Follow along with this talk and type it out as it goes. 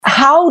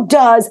how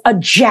does a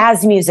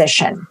jazz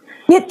musician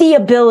get the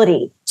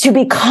ability to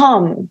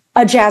become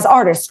a jazz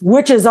artist,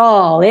 which is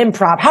all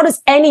improv? How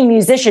does any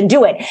musician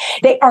do it?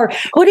 They are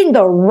putting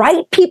the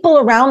right people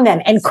around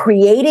them and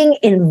creating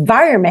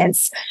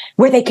environments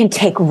where they can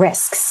take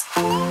risks.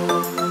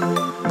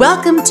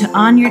 Welcome to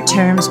On Your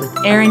Terms with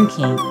Erin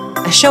King,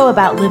 a show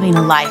about living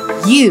a life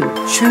you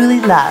truly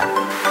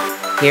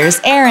love.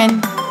 Here's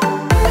Erin.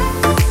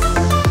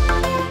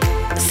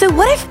 So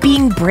what if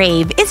being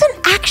brave isn't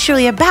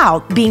actually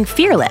about being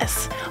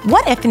fearless?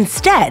 What if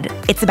instead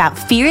it's about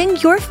fearing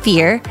your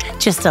fear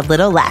just a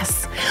little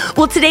less?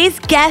 Well, today's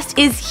guest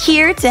is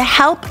here to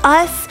help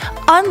us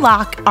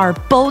unlock our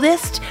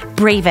boldest,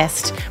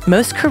 bravest,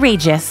 most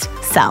courageous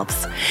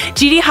selves.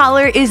 Judi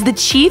Holler is the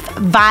Chief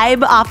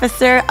Vibe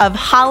Officer of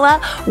Holler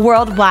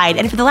Worldwide.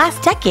 And for the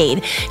last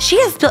decade, she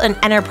has built an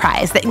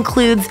enterprise that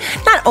includes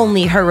not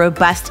only her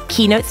robust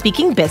keynote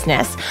speaking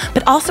business,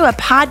 but also a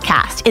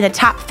podcast in the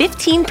top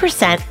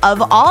 15%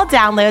 of all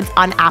downloads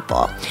on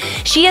Apple.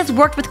 She has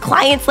worked with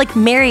clients like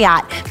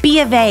Marriott, B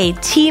of A,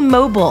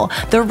 T-Mobile,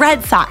 the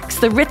Red Sox,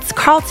 the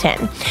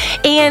Ritz-Carlton.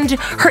 And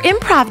her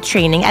improv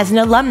training as an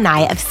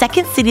alumni of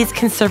Second City's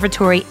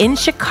Conservatory in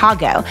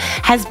Chicago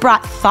has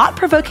brought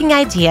thought-provoking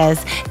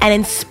ideas and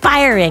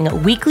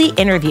inspiring weekly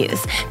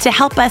interviews to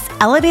help us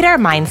elevate our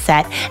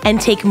mindset and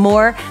take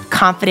more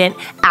confident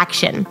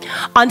action.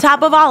 On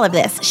top of all of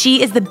this,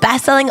 she is the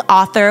best-selling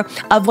author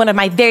of one of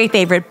my very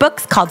favorite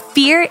books called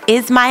Fear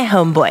is My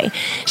Homeboy.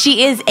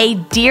 She is a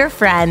dear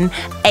friend,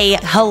 a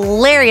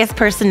hilarious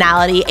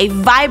personality, a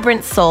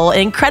vibrant soul, an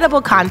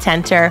incredible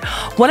contenter,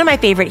 one of my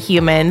favorite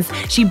humans.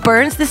 She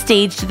burns the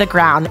stage to the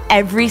ground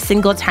every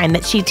single time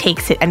that she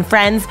takes it. And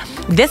friends,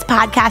 this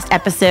podcast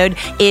episode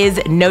is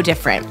no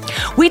different.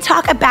 We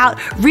talk about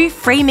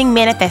reframing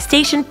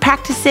manifestation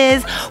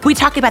practices. We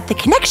talk about the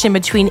connection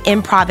between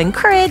improv and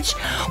courage.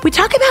 We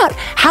talk about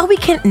how we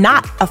can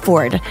not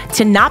afford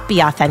to not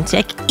be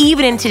authentic,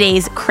 even in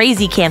today's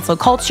crazy cancel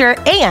culture.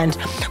 And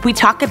we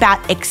talk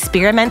about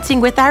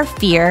experimenting with our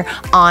fear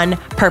on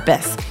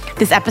purpose.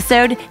 This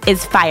episode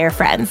is fire,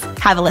 friends.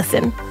 Have a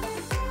listen.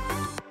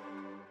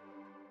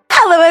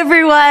 Hello,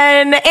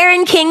 everyone.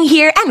 Erin King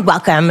here, and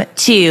welcome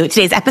to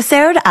today's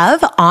episode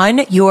of On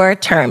Your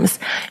Terms.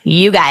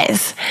 You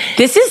guys,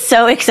 this is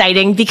so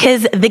exciting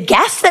because the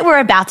guest that we're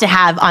about to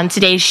have on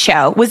today's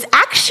show was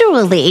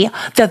actually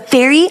the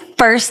very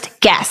first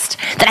guest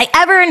that I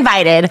ever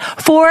invited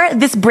for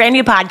this brand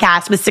new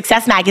podcast with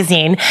Success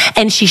Magazine,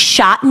 and she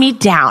shot me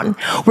down.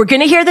 We're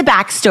going to hear the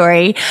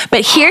backstory,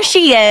 but here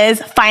she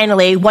is,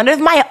 finally, one of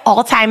my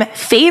all-time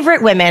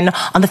favorite women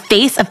on the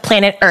face of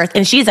planet Earth,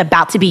 and she's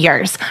about to be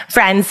yours.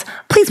 Friends,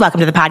 please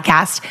welcome to the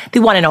podcast, the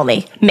one and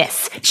only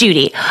Miss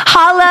Judi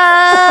Holler.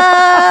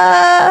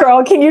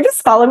 Girl, can you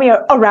just follow me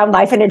around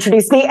life and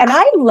introduce me? And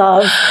I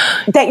love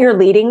that you're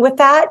leading with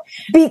that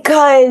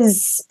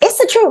because it's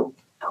the truth.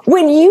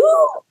 When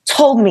you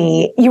told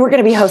me you were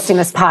going to be hosting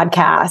this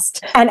podcast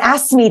and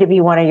asked me to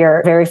be one of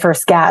your very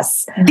first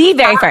guests. The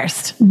very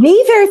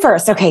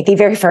first. Okay, the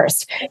very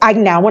first. I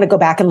now want to go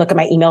back and look at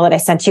my email that I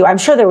sent you. I'm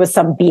sure there was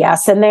some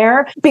BS in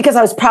there because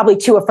I was probably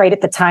too afraid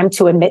at the time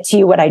to admit to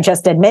you what I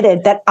just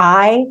admitted, that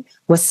I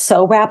was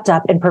so wrapped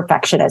up in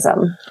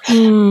perfectionism.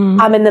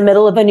 I'm in the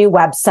middle of a new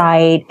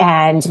website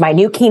and my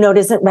new keynote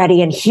isn't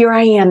ready. And here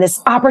I am, this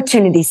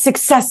opportunity,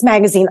 Success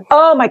Magazine.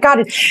 Oh my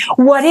God,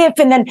 what if?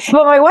 And then,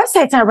 but my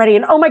website's not ready.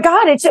 And oh my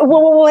God,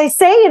 what will I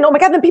say? And oh my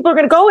God, then people are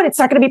going to go and it's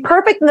not going to be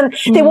perfect. And then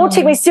they won't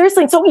take me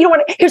seriously. And so you know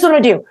what? Here's what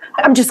I'm going to do.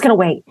 I'm just going to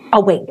wait.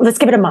 I'll wait. Let's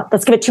give it a month.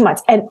 Let's give it 2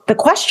 months. And the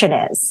question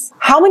is,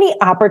 how many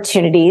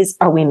opportunities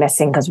are we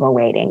missing because we're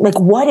waiting? Like,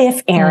 what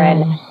if,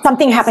 Erin,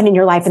 something happened in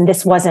your life and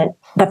this wasn't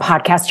the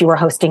podcast you were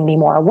hosting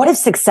anymore? What if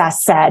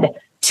Success said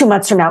 2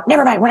 months from now,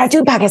 never mind, we're not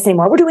doing podcasts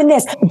anymore, we're doing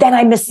this? Then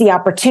I missed the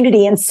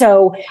opportunity. And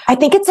so I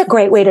think it's a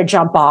great way to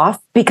jump off,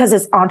 because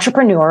as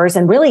entrepreneurs,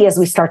 and really as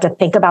we start to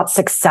think about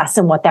success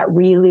and what that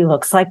really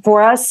looks like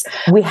for us,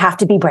 we have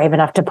to be brave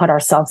enough to put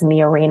ourselves in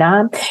the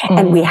arena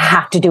and we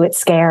have to do it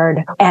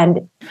scared.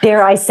 And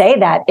dare I say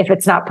that if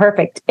it's not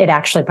perfect, it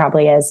actually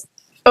probably is.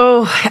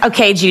 Oh,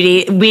 okay,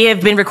 Judi. We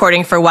have been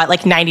recording for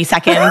like 90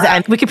 seconds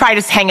and we could probably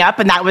just hang up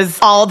and that was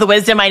all the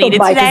wisdom I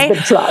needed today.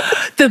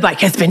 The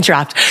mic has been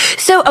dropped.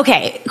 So,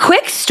 okay,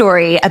 quick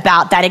story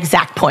about that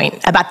exact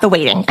point, about the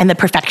waiting and the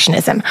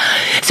perfectionism.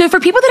 So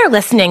for people that are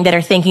listening that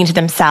are thinking to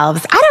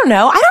themselves, I don't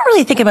know, I don't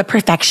really think I'm a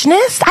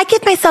perfectionist. I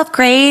give myself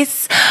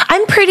grace.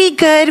 I'm pretty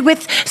good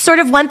with sort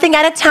of one thing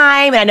at a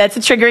time. And I know it's a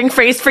triggering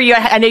phrase for you.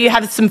 I know you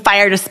have some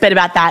fire to spit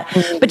about that,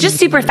 but just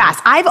super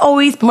fast. I've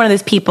always been one of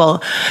those people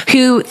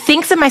who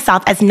thinks of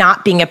myself as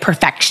not being a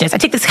perfectionist. I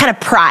take this kind of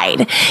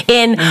pride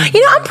in,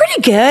 I'm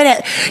pretty good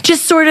at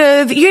just sort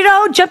of,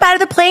 jump out of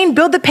the plane,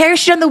 build the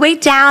parachute on the way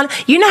down.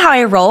 You know how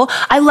I roll.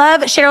 I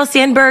love Sheryl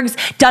Sandberg's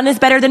done is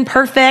better than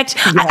perfect.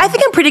 Yeah. I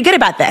think I'm pretty good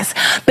about this.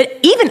 But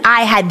even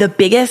I had the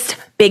biggest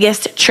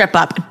trip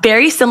up,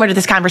 very similar to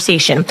this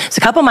conversation. So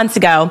a couple months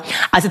ago,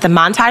 I was at the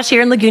Montage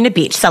here in Laguna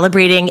Beach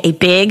celebrating a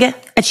big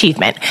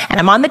achievement. And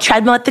I'm on the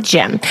treadmill at the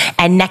gym.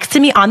 And next to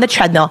me on the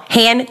treadmill,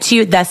 hand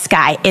to the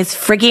sky, is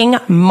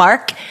frigging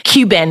Mark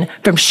Cuban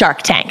from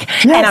Shark Tank.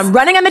 Yes. And I'm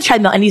running on the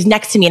treadmill and he's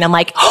next to me and I'm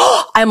like,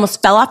 oh, I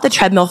almost fell off the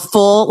treadmill,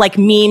 full like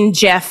meme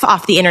gif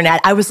off the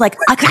internet. I was like,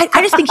 I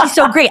just think he's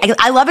so great.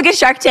 I love a good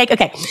Shark Tank.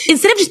 Okay.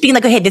 Instead of just being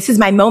like, okay, this is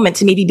my moment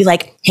to maybe be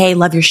like, hey,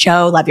 love your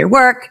show, love your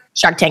work.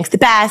 Shark Tank's the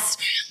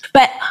best.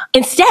 But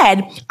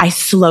instead, I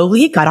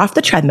slowly got off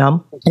the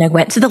treadmill and I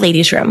went to the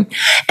ladies' room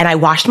and I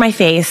washed my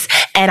face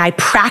and I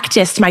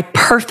practiced my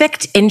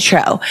perfect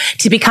intro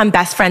to become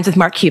best friends with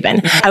Mark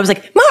Cuban. I was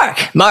like,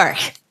 Mark.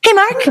 Hey,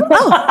 Mark.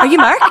 Oh, are you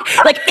Mark?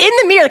 Like in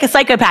the mirror, like a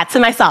psychopath to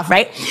myself,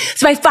 right?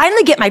 So I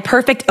finally get my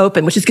perfect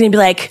open, which is going to be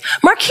like,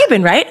 Mark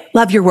Cuban, right?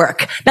 Love your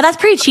work. Now that's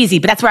pretty cheesy,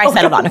 but that's where I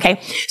settled on. Okay.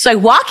 So I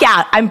walk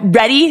out. I'm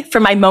ready for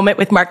my moment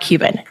with Mark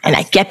Cuban and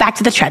I get back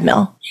to the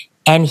treadmill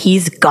and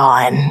he's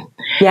gone.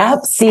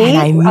 Yep. See, and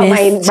I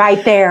missed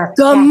right there.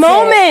 The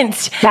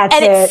moment.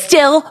 And it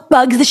still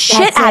bugs the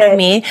shit out of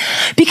me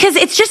because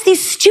it's just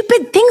these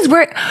stupid things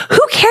where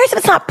who cares if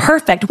it's not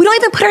perfect? We don't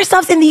even put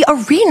ourselves in the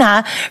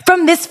arena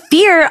from this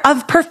fear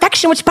of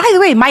perfection, which by the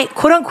way, my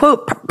quote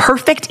unquote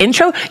perfect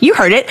intro, you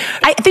heard it.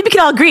 I think we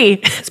can all agree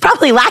it's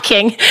probably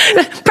lacking.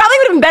 Probably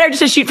would have been better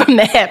just to shoot from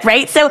the hip,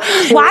 right? So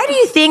why do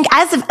you think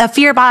as a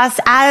fear boss,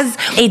 as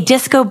a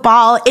disco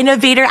ball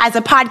innovator, as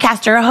a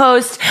podcaster, a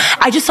host,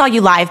 I just saw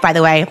you live, by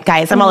the way,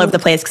 guys. I'm all over the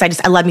place because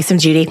I love me some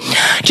Judi.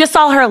 Just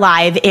saw her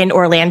live in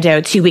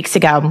Orlando 2 weeks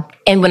ago.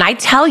 And when I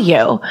tell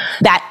you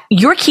that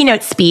your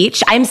keynote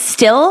speech, I'm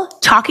still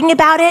talking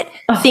about it,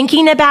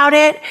 thinking about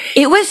it.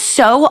 It was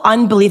so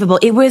unbelievable.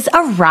 It was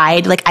a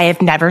ride like I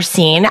have never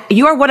seen.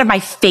 You are one of my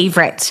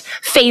favorite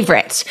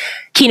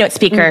keynote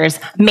speakers,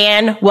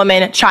 man,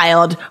 woman,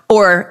 child,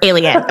 or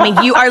alien. I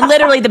mean, you are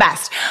literally the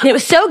best. And it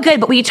was so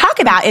good. But what you talk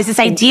about is this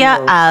idea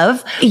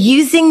of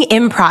using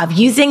improv,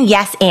 using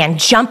yes and,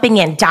 jumping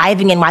in,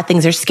 diving in while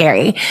things are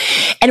scary.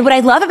 And what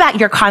I love about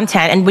your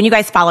content, and when you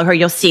guys follow her,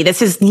 you'll see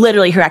this is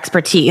literally her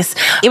expertise.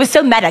 It was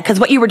so meta because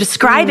what you were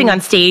describing on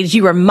stage,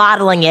 you were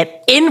modeling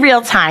it in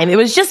real time. It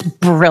was just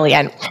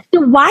brilliant.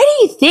 So why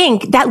do you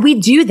think that we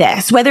do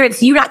this? Whether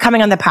it's you not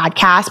coming on the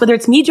podcast, whether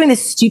it's me doing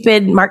this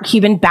stupid Mark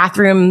Cuban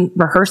bathroom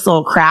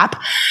rehearsal crap,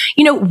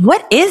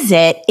 what is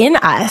it in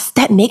us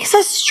that makes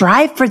us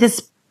strive for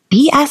this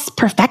BS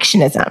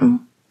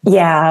perfectionism?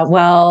 Yeah.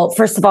 Well,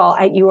 first of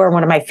all, you are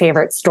one of my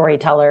favorite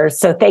storytellers.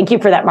 So thank you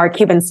for that Mark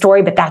Cuban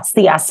story, but that's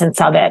the essence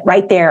of it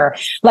right there.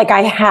 Like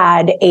I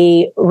had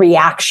a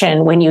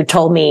reaction when you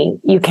told me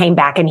you came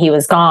back and he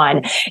was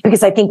gone,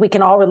 because I think we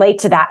can all relate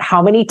to that.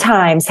 How many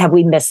times have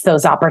we missed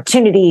those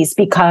opportunities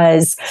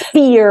because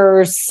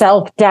fear,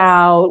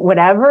 self-doubt,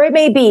 whatever it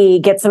may be,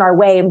 gets in our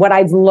way? And what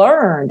I've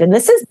learned, and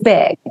this is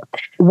big,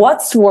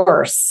 what's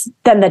worse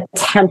than the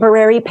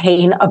temporary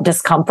pain of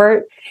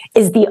discomfort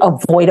is the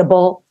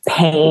avoidable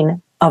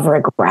pain of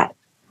regret.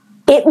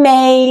 It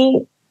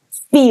may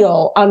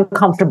feel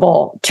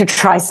uncomfortable to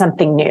try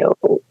something new,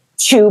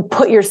 to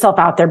put yourself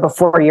out there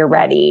before you're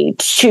ready,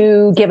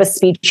 to give a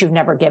speech you've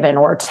never given,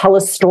 or tell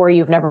a story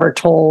you've never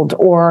told,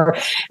 or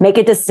make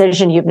a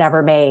decision you've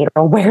never made,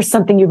 or wear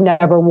something you've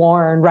never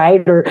worn,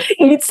 right? Or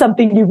eat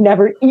something you've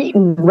never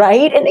eaten,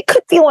 right? And it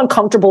could feel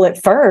uncomfortable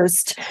at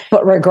first,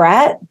 but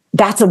regret,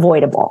 that's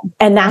avoidable.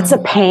 And that's a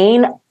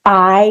pain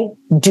I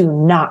do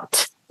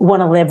not want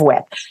to live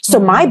with. So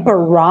my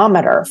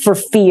barometer for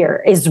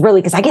fear is really,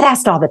 because I get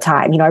asked all the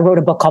time, I wrote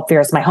a book called Fear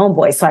is My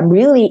Homeboy. So I'm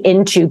really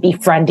into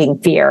befriending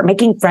fear,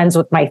 making friends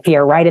with my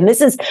fear, right? And this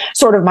is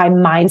sort of my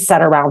mindset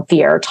around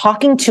fear,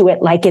 talking to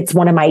it like it's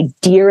one of my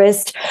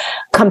dearest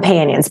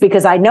companions,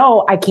 because I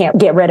know I can't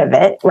get rid of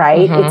it,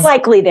 right? It's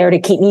likely there to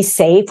keep me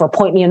safe or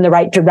point me in the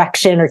right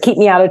direction or keep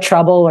me out of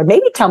trouble or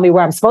maybe tell me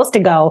where I'm supposed to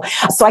go.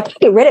 So I can't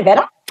get rid of it.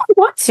 I don't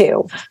want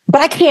to,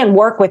 but I can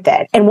work with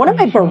it. And one of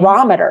my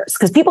barometers,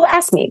 because people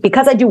ask me,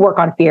 because I do work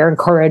on fear and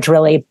courage,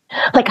 really,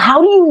 like,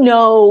 how do you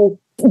know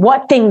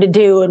what thing to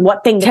do and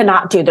what thing to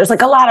not do? There's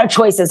like a lot of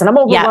choices and I'm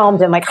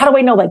overwhelmed and like, how do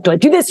I know, like, do I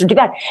do this or do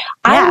that?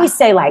 I always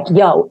say like,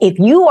 yo, if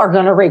you are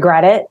going to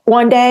regret it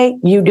one day,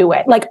 you do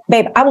it. Like,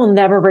 babe, I will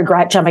never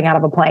regret jumping out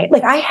of a plane.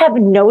 Like I have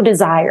no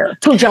desire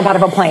to jump out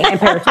of a plane and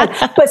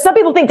parachute. But some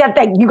people think that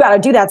you got to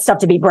do that stuff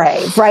to be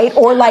brave, right?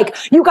 Or like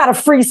you got to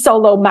free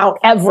solo Mount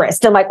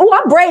Everest and like, oh,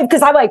 I'm brave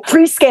because I like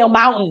free scale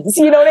mountains.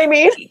 You know what I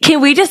mean?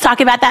 Can we just talk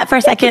about that for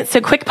a second? So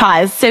quick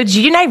pause. So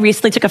Judi and I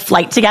recently took a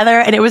flight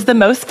together and it was the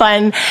most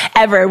fun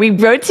ever. We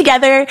rode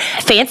together,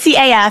 fancy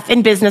AF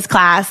in business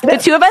class. The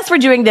two of us were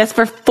doing this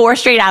for 4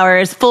 straight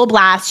hours, full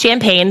blast,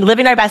 champagne,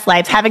 living our best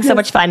lives, having so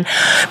much fun.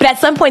 But at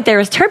some point there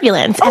was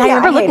turbulence. And I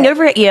remember looking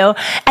over at you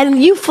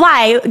and you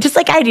fly just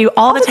like I do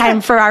all the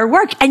time for our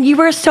work. And you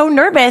were so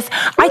nervous.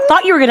 I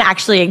thought you were going to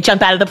actually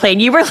jump out of the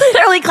plane. You were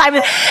literally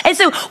climbing. And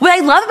so what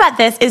I love about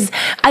this is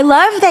I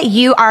love that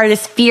you are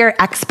this fear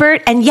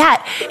expert and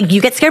yet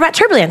you get scared about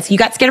turbulence. You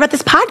got scared about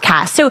this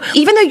podcast. So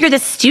even though you're the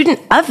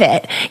student of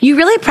it, you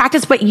really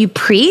practice what you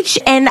preach.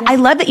 And I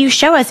love that you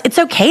show us it's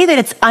okay that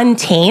it's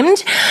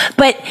untamed,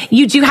 but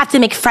you do have to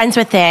make friends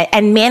with it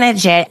and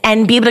manage it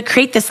and be able to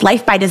create this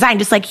life by design,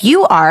 just like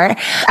you are.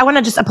 I want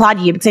to just applaud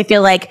you because I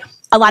feel like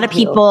a lot of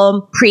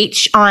people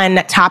preach on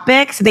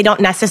topics. They don't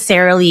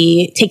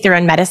necessarily take their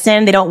own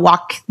medicine. They don't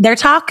walk their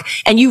talk.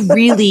 And you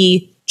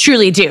really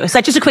truly do. So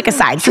that's just a quick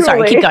aside. So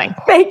sorry, keep going.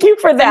 Thank you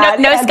for that.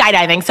 No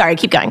skydiving. Sorry,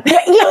 keep going.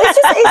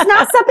 It's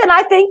not something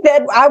I think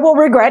that I will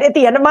regret at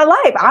the end of my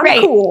life.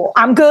 I'm cool.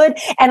 I'm good.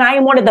 And I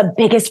am one of the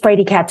biggest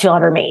fraidy cats you'll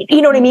ever meet.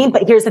 You know what I mean?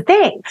 But here's the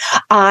thing.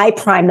 I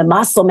prime the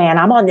muscle, man.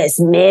 I'm on this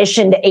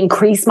mission to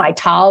increase my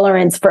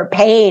tolerance for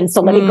pain.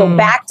 So let me go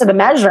back to the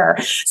measure.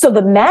 So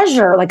the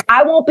measure, like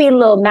I won't be a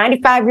little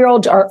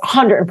 95-year-old or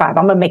 105. I'm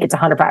going to make it to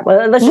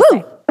 105. Let's just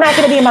say. I'm not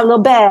going to be in my little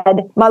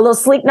bed, my little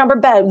sleep number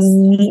bed,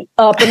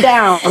 up and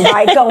down,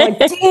 right? Going,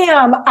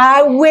 damn,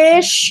 I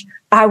wish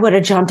I would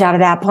have jumped out of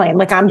that plane.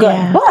 Like I'm good.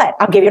 Yeah. But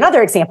I'll give you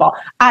another example.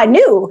 I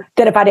knew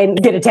that if I didn't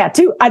get a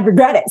tattoo, I'd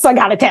regret it. So I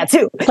got a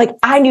tattoo. Like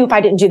I knew if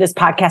I didn't do this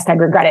podcast, I'd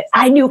regret it.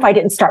 I knew if I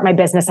didn't start my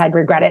business, I'd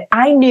regret it.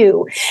 I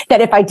knew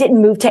that if I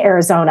didn't move to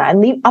Arizona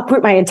and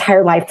uproot my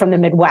entire life from the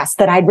Midwest,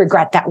 that I'd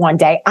regret that one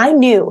day. I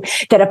knew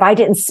that if I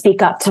didn't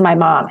speak up to my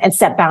mom and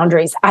set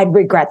boundaries, I'd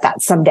regret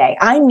that someday.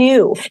 I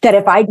knew that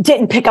if I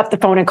didn't pick up the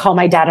phone and call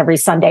my dad every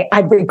Sunday,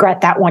 I'd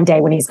regret that one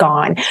day when he's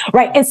gone.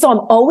 Right. And so I'm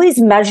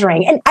always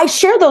measuring, and I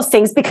share those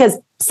things because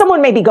someone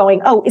may be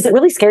going, oh, is it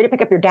really scary to pick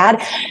up your dad?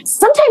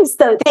 Sometimes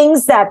the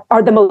things that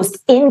are the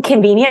most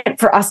inconvenient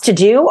for us to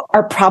do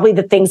are probably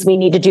the things we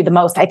need to do the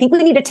most. I think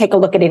we need to take a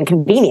look at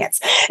inconvenience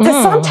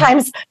because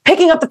sometimes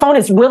picking up the phone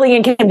is really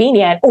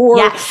inconvenient, or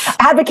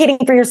advocating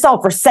for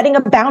yourself, or setting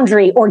a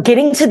boundary, or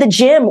getting to the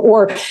gym,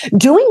 or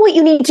doing what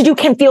you need to do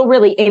can feel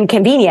really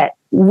inconvenient,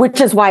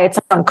 which is why it's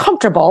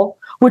uncomfortable,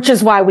 which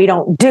is why we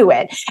don't do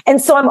it. And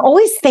so I'm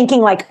always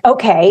thinking like,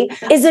 okay,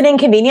 is it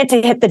inconvenient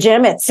to hit the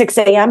gym at 6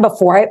 a.m.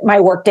 before my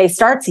workday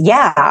starts?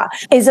 Yeah.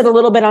 Is it a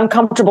little bit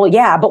uncomfortable?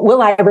 Yeah. But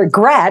will I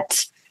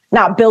regret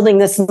not building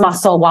this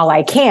muscle while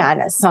I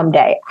can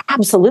someday?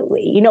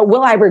 Absolutely. You know,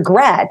 will I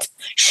regret?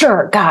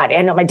 Sure. God,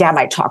 I know my dad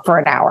might talk for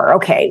an hour.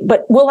 Okay.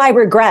 But will I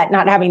regret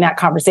not having that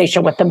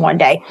conversation with them one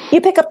day?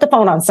 You pick up the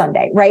phone on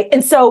Sunday, right?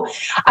 And so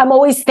I'm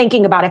always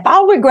thinking about if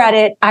I'll regret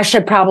it, I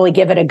should probably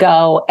give it a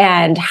go.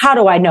 And how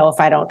do I know if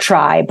I don't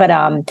try? But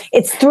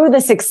it's through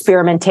this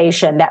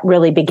experimentation that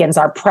really begins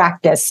our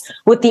practice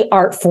with the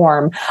art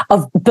form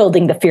of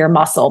building the fear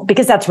muscle,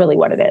 because that's really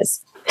what it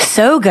is.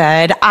 So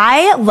good.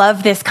 I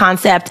love this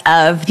concept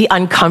of the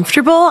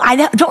uncomfortable. I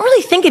don't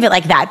really think of it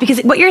like that, because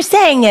what you're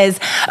saying is,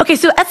 okay,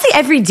 so let's say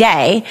every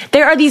day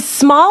there are these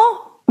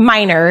small,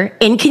 minor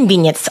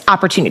inconvenience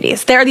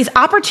opportunities. There are these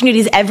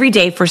opportunities every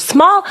day for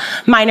small,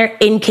 minor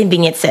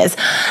inconveniences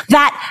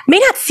that may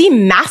not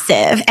seem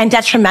massive and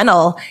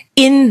detrimental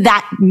in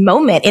that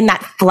moment, in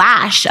that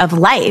flash of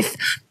life.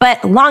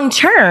 But long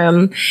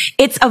term,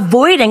 it's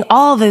avoiding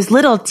all those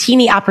little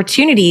teeny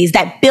opportunities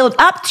that build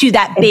up to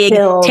that big,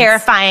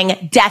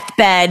 terrifying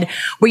deathbed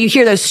where you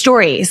hear those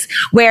stories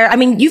where, I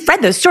mean, you've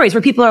read those stories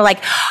where people are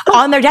like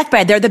on their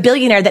deathbed, they're the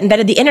billionaire that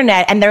invented the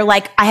internet. And they're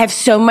like, I have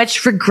so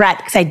much regret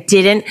because I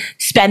didn't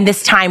spend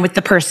this time with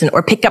the person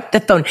or pick up the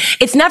phone.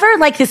 It's never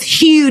like this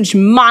huge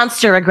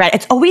monster regret.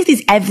 It's always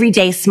these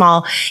everyday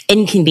small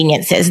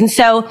inconveniences. And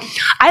so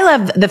I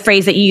love the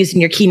phrase that you used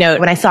in your keynote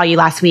when I saw you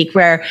last week,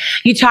 where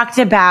you talked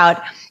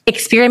about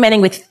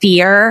experimenting with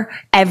fear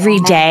every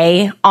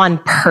day on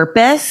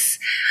purpose.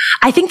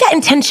 I think that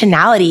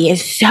intentionality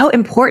is so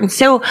important.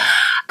 So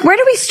where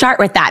do we start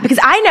with that? Because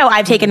I know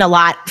I've taken a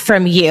lot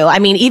from you. I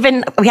mean,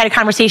 even we had a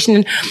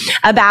conversation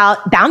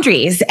about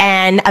boundaries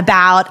and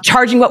about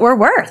charging what we're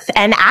worth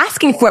and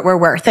asking for what we're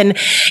worth. And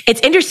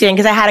it's interesting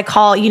because I had a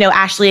call, you know,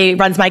 Ashley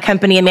runs my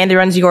company, Amanda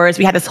runs yours.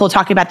 We had this whole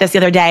talking about this the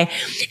other day.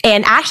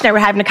 And Ash and I were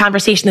having a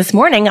conversation this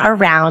morning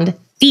around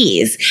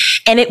fees.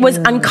 And it was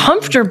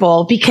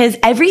uncomfortable because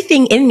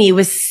everything in me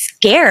was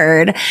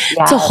scared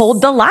to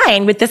hold the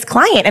line with this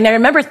client. And I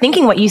remember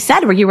thinking what you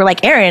said, where you were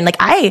like, Erin, like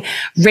I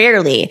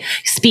rarely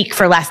speak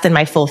for less than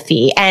my full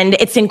fee. And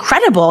it's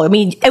incredible. I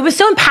mean, it was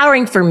so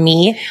empowering for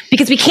me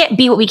because we can't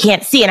be what we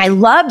can't see. And I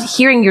loved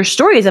hearing your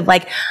stories of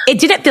like, it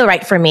didn't feel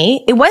right for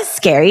me. It was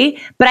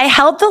scary, but I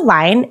held the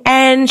line,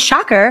 and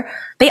shocker,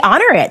 they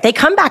honor it. They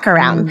come back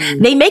around.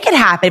 They make it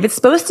happen. If it's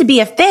supposed to be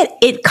a fit,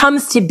 it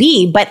comes to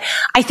be. But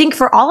I think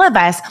for all of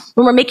us,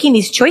 when we're making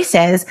these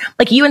choices,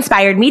 like you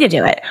inspired me to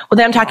do it. Well,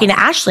 then I'm talking to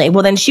Ashley.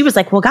 Well, then she was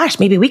like, well, gosh,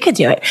 maybe we could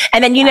do it.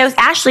 And then, you know,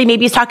 Ashley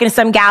maybe is talking to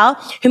some gal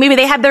who maybe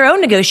they have their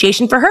own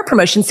negotiation for her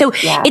promotion. So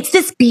it's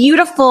this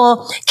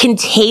beautiful,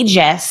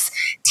 contagious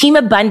team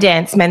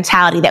abundance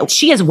mentality that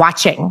she is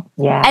watching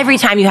every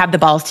time you have the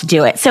balls to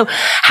do it. So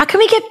how can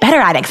we get better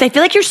at it? Because I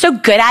feel like you're so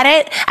good at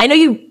it. I know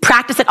you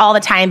practice it all the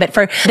time, but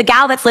for the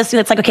gal that's listening,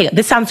 that's like, okay,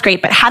 this sounds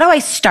great, but how do I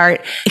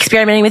start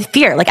experimenting with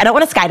fear? Like, I don't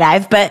want to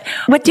skydive, but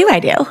what do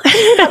I do?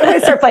 How do I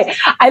start playing?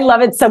 I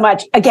love it so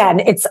much. Again,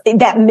 it's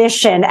that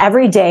mission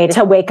every day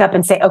to wake up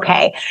and say,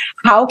 okay,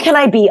 how can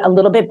I be a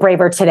little bit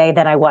braver today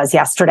than I was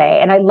yesterday?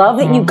 And I love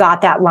that you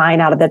got that line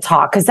out of the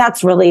talk, because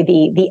that's really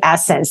the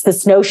essence,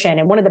 this notion.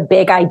 And one of the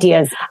big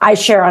ideas I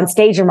share on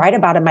stage and write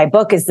about in my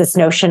book is this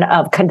notion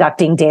of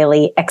conducting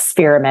daily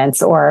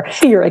experiments or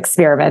fear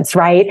experiments,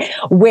 right?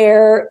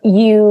 Where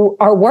you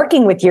are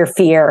working with your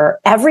fear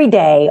every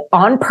day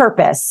on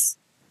purpose,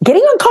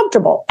 getting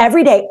uncomfortable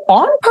every day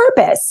on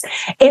purpose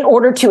in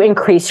order to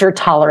increase your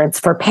tolerance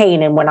for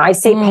pain. And when I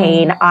say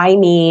pain, I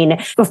mean,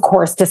 of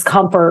course,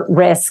 discomfort,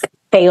 risk,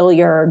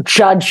 failure,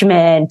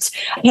 judgment,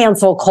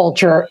 cancel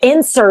culture,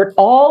 insert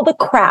all the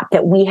crap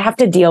that we have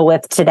to deal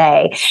with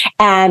today.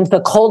 And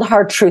the cold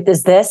hard truth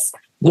is this: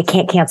 you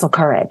can't cancel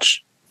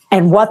courage.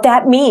 And what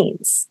that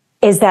means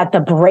is that the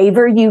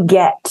braver you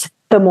get,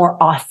 the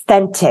more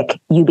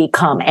authentic you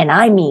become. And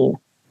I mean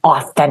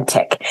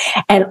authentic.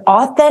 And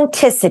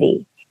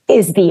authenticity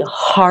is the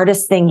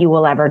hardest thing you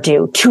will ever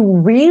do. To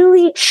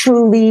really,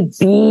 truly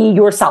be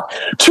yourself.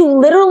 To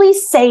literally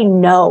say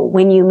no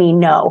when you mean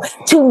no.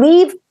 To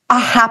leave a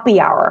happy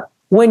hour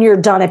when you're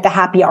done at the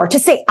happy hour. To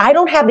say, I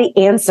don't have the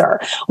answer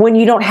when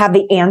you don't have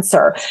the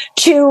answer.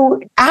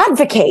 To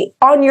advocate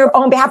on your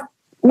own behalf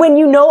when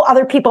you know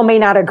other people may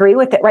not agree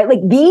with it, right?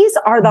 Like these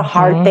are the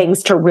hard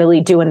things to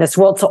really do in this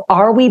world. So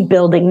are we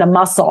building the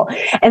muscle?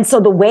 And so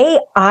the way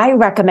I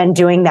recommend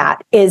doing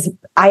that is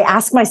I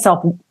ask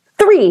myself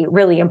 3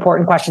 really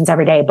important questions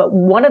every day, but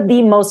one of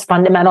the most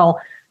fundamental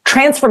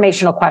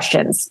transformational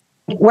questions: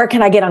 where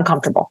can I get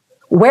uncomfortable?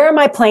 Where am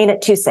I playing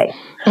it too safe?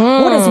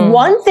 What is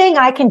one thing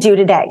I can do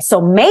today?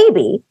 So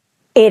maybe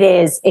it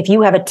is, if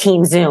you have a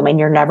team Zoom and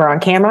you're never on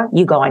camera,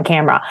 you go on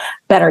camera.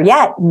 Better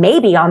yet,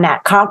 maybe on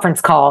that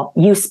conference call,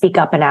 you speak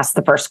up and ask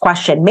the first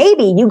question.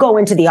 Maybe you go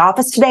into the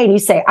office today and you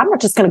say, I'm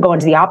not just going to go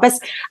into the office.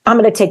 I'm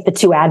going to take the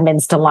 2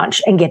 admins to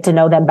lunch and get to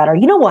know them better.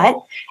 You know what?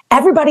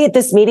 Everybody at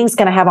this meeting is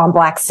going to have on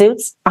black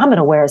suits. I'm going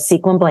to wear a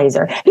sequin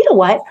blazer. You know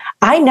what?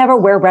 I never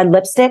wear red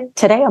lipstick.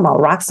 Today, I'm going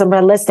to rock some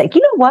red lipstick.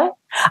 You know what?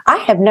 I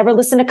have never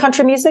listened to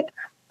country music.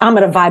 I'm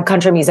going to vibe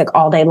country music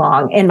all day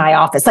long in my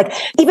office. Like,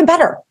 even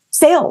better,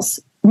 sales,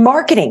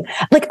 marketing.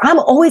 Like, I'm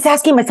always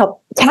asking myself,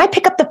 can I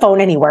pick up the phone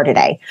anywhere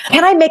today?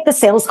 Can I make the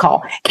sales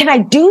call? Can I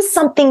do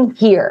something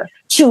here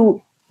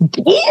to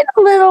get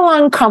a little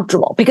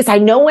uncomfortable? Because I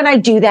know when I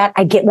do that,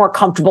 I get more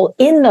comfortable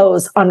in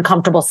those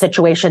uncomfortable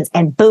situations,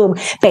 and boom,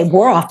 babe,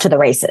 we're off to the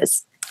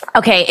races.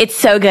 Okay, it's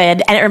so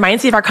good. And it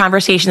reminds me of our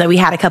conversation that we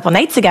had a couple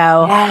nights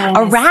ago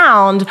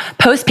around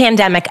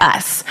post-pandemic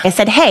us. I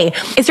said, hey,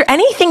 is there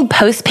anything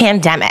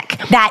post-pandemic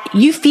that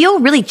you feel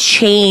really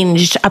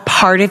changed a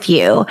part of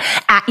you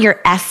at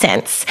your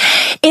essence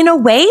in a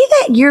way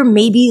that you're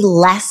maybe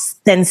less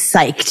than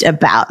psyched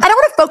about? I don't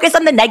want to focus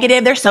on the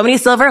negative. There's so many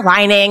silver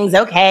linings.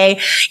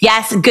 Okay.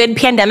 Yes, good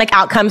pandemic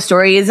outcome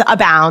stories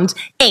abound.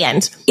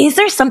 And is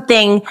there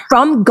something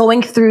from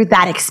going through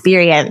that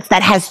experience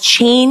that has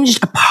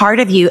changed a part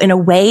of you in a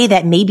way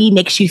that maybe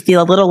makes you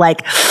feel a little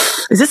like,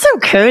 is this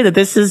okay that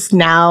this is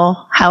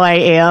now how I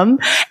am?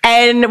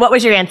 And what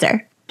was your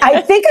answer?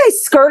 I think I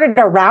skirted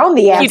around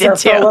the answer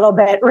for a little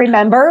bit,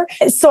 remember?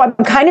 So I'm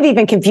kind of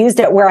even confused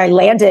at where I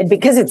landed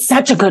because it's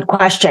such a good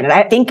question. And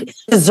I think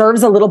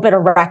deserves a little bit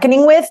of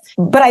reckoning with.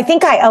 But I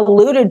think I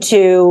alluded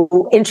to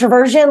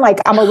introversion. Like,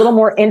 I'm a little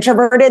more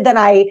introverted than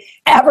I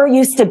ever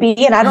used to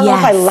be. And I don't know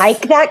if I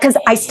like that because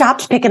I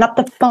stopped picking up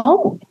the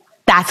phone.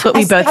 That's what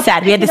we both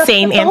said. We had the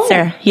same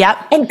answer. Yep.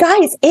 And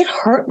guys, it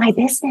hurt my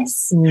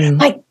business.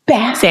 Like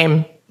bad.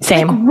 Same.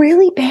 Like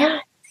really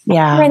bad.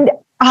 Yeah. And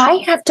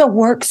I have to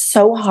work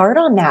so hard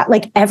on that,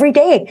 like every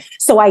day.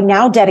 So I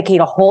now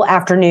dedicate a whole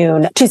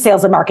afternoon to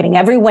sales and marketing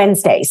every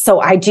Wednesday. So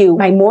I do,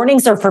 my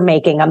mornings are for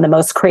making. I'm the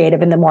most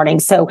creative in the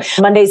morning. So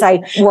Mondays, I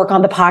work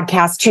on the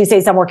podcast.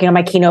 Tuesdays, I'm working on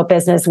my keynote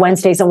business.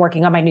 Wednesdays, I'm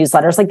working on my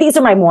newsletters. Like, these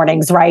are my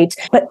mornings, right?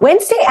 But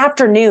Wednesday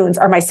afternoons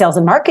are my sales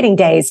and marketing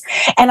days.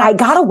 And I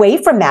got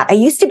away from that. I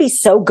used to be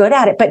so good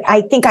at it, but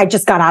I think I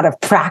just got out of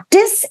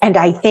practice, and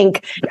I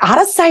think out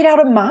of sight,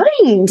 out of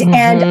mind.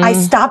 And I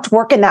stopped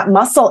working that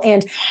muscle,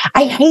 and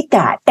I hate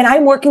that. And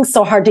I'm working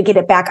so hard to get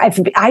it back.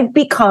 I've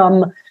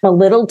become a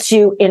little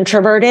too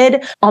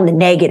introverted on the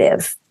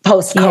negative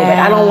post-COVID.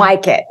 I don't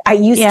like it. I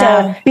used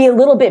to be a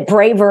little bit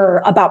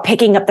braver about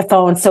picking up the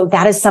phone. So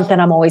that is something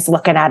I'm always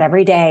looking at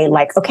every day.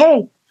 Like,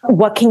 okay,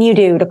 what can you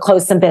do to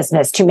close some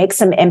business, to make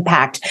some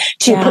impact,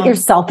 to put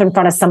yourself in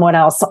front of someone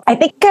else? So I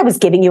think I was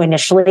giving you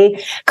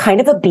initially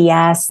kind of a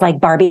BS, like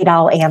Barbie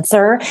doll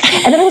answer.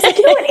 And then I was like,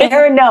 you know what,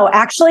 Erin, no,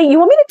 actually, you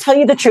want me to tell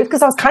you the truth?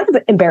 Because I was kind of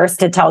embarrassed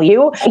to tell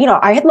you. You know,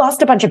 I had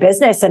lost a bunch of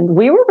business and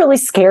we were really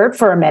scared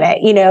for a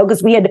minute, you know,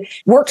 because we had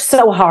worked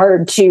so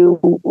hard to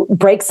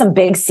break some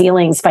big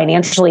ceilings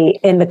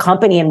financially in the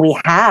company, and we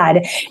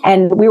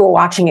were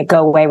watching it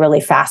go away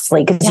really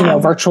fastly because, you know,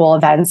 virtual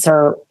events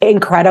are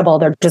incredible.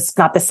 They're just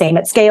not the same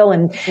at scale.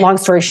 And long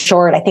story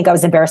short, I think I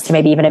was embarrassed to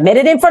maybe even admit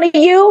it in front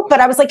of you, but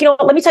I was like,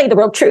 let me tell you the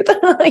real truth.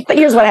 But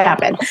here's what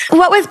happened.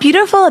 What was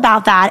beautiful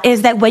about that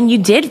is that when you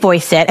did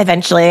voice it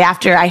eventually,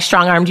 after I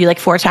strong-armed you like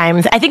 4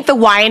 times, I think the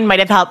wine might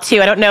have helped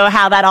too. I don't know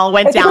how that all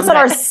went down. It was on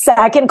our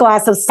second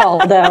glass of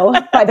Saldo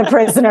by the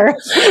prisoner.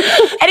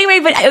 Anyway,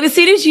 but as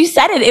soon as you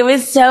said it, it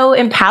was so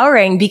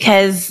empowering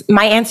because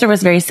my answer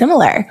was very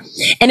similar.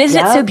 And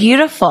isn't it so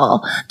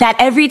beautiful that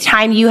every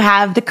time you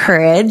have the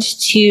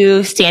courage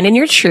to stand in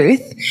your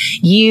truth,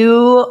 you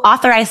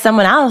authorize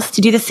someone else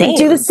to do the same.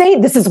 Do the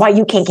same. This is why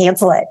you can't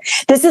cancel it.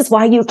 This is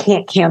why you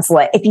can't cancel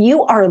it. If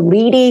you are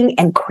leading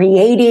and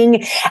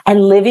creating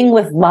and living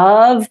with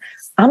love,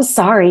 I'm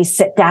sorry,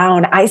 sit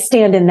down. I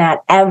stand in that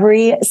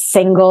every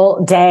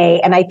single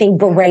day. And I think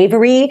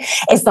bravery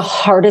is the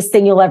hardest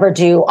thing you'll ever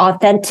do.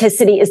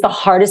 Authenticity is the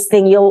hardest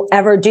thing you'll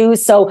ever do.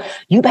 So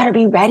you better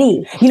be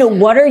ready.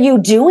 What are you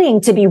doing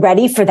to be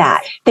ready for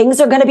that? Things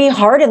are going to be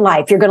hard in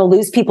life. You're going to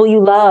lose people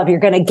you love. You're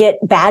going to get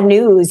bad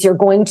news. You're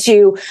going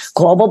to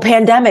global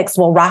pandemics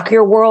will rock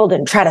your world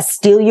and try to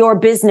steal your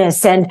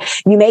business. And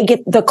you may get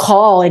the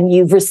call and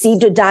you've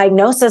received a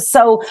diagnosis.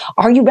 So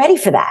are you ready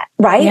for that?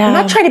 Right? Yeah. I'm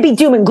not trying to be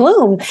doom and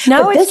gloom.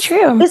 No, it's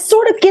true. This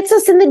sort of gets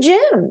us in the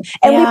gym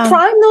and we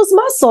prime those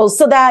muscles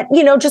so that,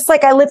 just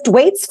like I lift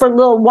weights for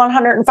little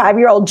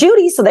 105-year-old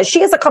Judi so that she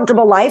has a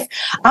comfortable life.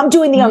 I'm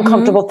doing the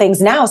uncomfortable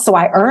things now so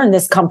I earn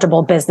this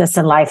comfortable business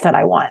and life that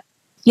I want.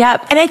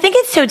 Yep. And I think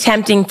it's so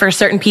tempting for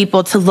certain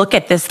people to look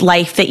at this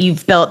life that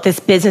you've built,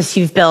 this business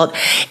you've built.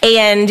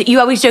 And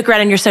you always joke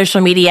around on your social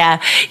media.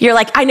 You're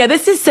like, I know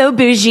this is so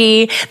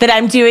bougie that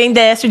I'm doing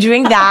this or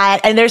doing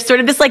that. And there's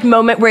sort of this like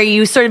moment where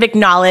you sort of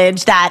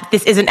acknowledge that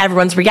this isn't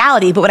everyone's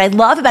reality. But what I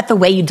love about the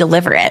way you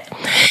deliver it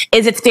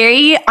is it's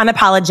very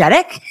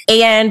unapologetic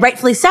and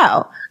rightfully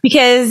so.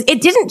 Because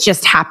it didn't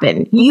just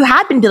happen. You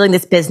had been building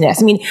this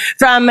business. I mean,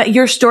 from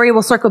your story,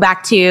 we'll circle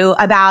back to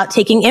about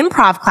taking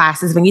improv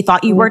classes when you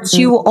thought you were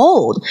too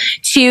old,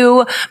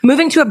 to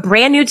moving to a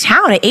brand new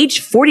town at age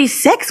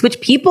 46,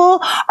 which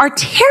people are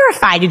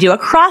terrified to do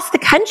across the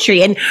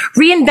country and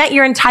reinvent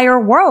your entire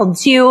world,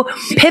 to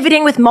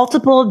pivoting with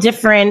multiple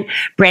different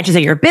branches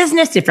of your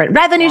business, different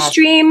revenue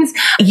streams.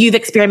 You've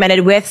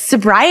experimented with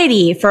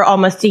sobriety for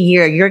almost a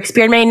year. You're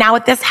experimenting now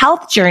with this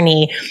health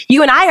journey.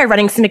 You and I are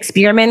running some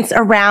experiments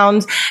around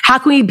how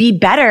can we be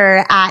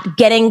better at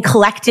getting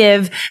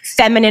collective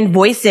feminine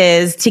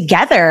voices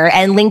together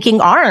and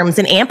linking arms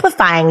and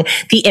amplifying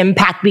the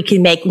impact we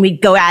can make when we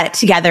go at it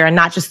together and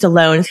not just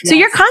alone. Yes. So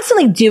you're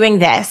constantly doing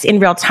this in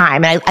real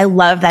time. And I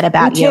love that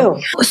about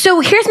you. So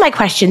here's my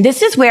question.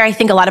 This is where I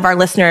think a lot of our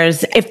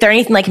listeners, if they're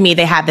anything like me,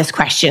 they have this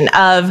question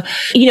of,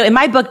 in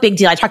my book, Big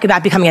Deal, I talk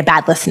about becoming a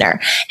bad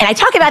listener. And I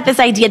talk about this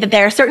idea that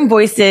there are certain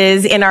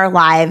voices in our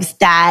lives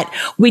that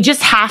we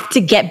just have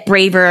to get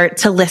braver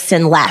to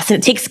listen less. And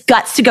it takes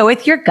guts to go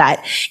with your gut.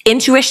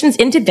 Intuition's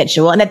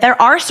individual, and that there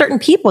are certain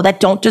people that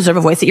don't deserve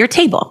a voice at your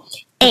table.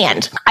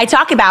 And I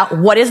talk about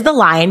what is the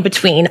line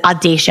between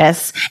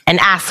audacious and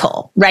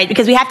asshole, right?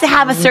 Because we have to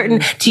have a certain,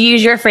 to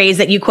use your phrase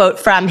that you quote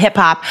from hip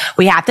hop,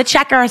 we have to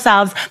check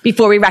ourselves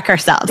before we wreck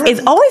ourselves.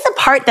 It's always a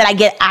part that I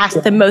get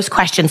asked the most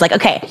questions. Like,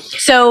 okay,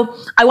 so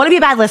I want to be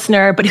a bad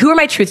listener, but who are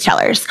my truth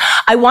tellers?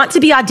 I want to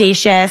be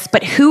audacious,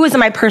 but who is in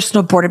my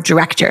personal board of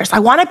directors? I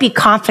want to be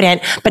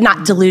confident, but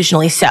not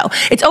delusionally so.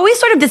 It's always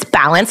sort of this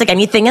balance, like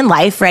anything in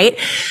life, right?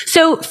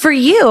 So for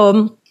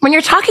you, when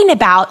you're talking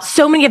about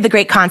so many of the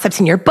great concepts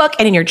in your book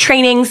and in your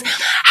trainings,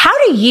 how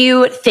do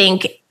you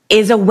think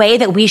is a way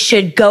that we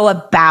should go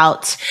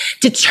about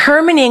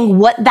determining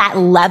what that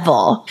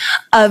level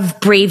of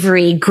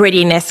bravery,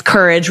 grittiness,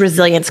 courage,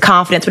 resilience,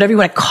 confidence, whatever you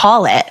want to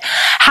call it,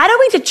 how do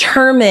we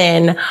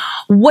determine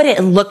what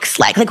it looks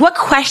like? Like, what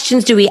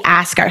questions do we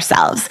ask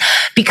ourselves?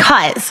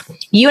 Because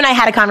you and I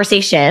had a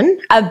conversation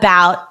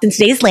about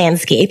today's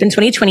landscape in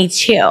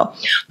 2022,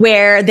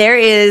 where there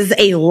is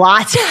a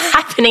lot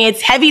happening.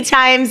 It's heavy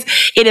times.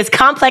 It is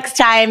complex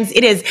times.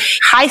 It is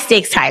high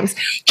stakes times.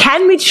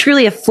 Can we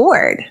truly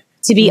afford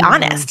to be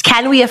honest?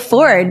 Can we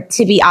afford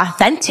to be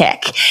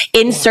authentic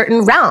in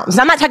certain realms? And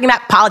I'm not talking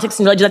about politics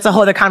and religion. That's a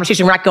whole other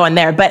conversation. We're not going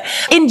there. But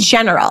in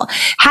general,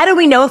 how do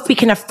we know if we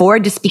can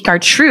afford to speak our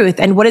truth?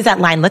 And what does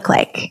that line look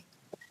like?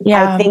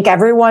 Yeah. I think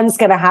everyone's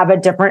going to have a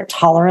different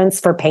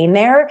tolerance for pain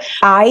there.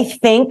 I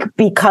think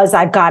because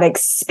I've got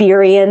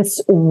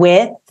experience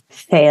with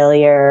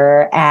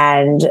failure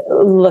and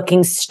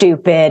looking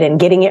stupid and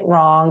getting it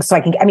wrong. So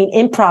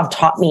improv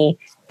taught me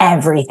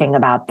everything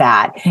about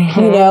that.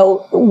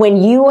 Mm-hmm.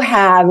 When you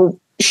have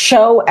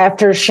show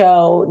after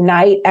show,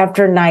 night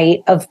after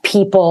night of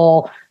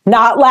people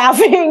not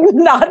laughing,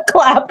 not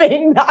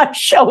clapping, not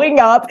showing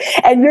up,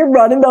 and you're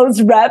running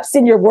those reps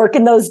and you're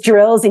working those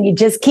drills and you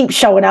just keep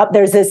showing up.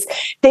 There's this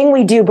thing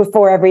we do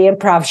before every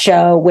improv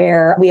show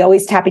where we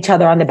always tap each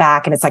other on the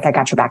back and it's like, I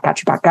got your back, got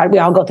your back. We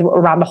all go through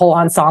around the whole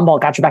ensemble,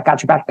 got your back,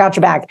 got your back, got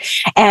your back.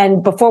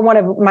 And before one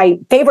of my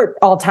favorite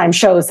all-time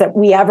shows that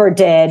we ever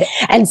did.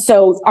 And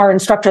so our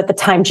instructor at the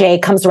time, Jay,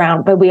 comes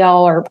around, but we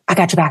all are, I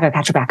got your back, I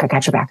got your back, I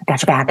got your back, I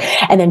got your back.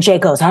 And then Jay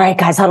goes, all right,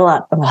 guys, huddle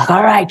up. I'm like,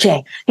 all right,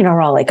 Jay,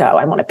 we're all like, oh,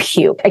 I want to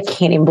puke. I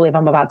can't even believe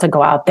I'm about to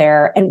go out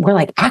there. And we're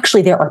like,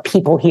 actually, there are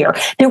people here.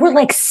 There were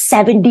like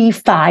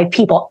 75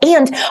 people.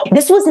 And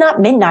this was not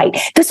midnight.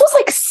 This was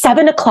like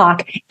 7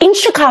 o'clock in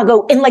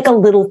Chicago in like a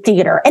little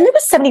theater. And there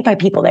was 75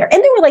 people there.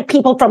 And there were like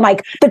people from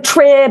like the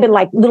Trib and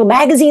like little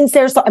magazines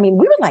there. So, I mean,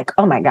 we were like,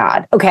 oh my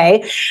God.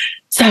 Okay.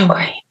 So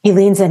he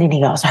leans in and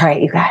he goes, all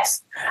right, you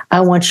guys, I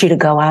want you to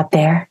go out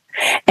there.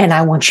 And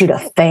I want you to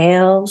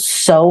fail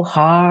so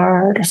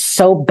hard,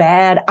 so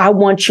bad. I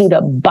want you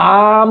to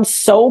bomb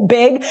so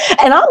big.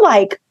 And I'm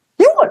like,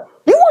 you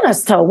want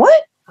us to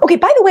what? Okay,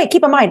 by the way,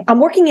 keep in mind, I'm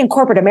working in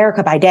corporate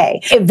America by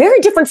day. Very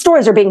different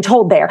stories are being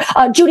told there.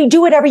 Judy,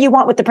 do whatever you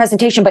want with the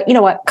presentation, but you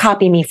know what?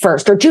 Copy me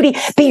first. Or Judy,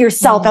 be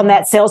yourself on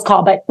that sales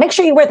call, but make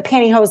sure you wear the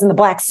pantyhose and the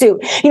black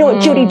suit. You know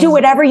what, Judy, do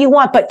whatever you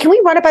want, but can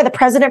we run it by the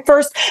president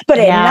first? But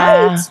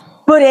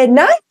at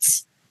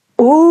night,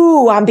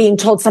 ooh, I'm being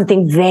told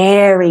something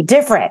very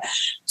different.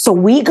 So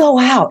we go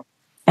out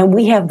and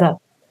we have the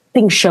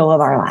thing show of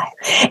our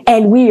life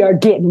and we are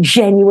getting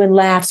genuine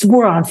laughs.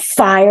 We're on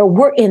fire.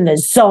 We're in the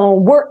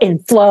zone. We're in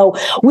flow.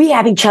 We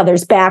have each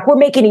other's back. We're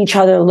making each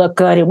other look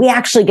good. And we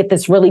actually get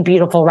this really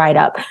beautiful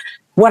write-up.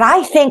 What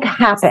I think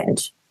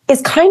happened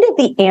is kind of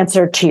the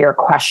answer to your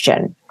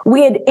question.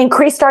 We had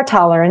increased our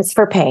tolerance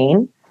for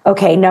pain.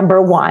 Okay,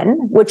 number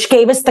one, which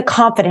gave us the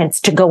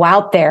confidence to go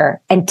out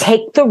there and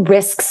take the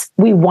risks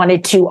we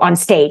wanted to on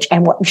stage.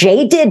 And what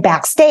Jay did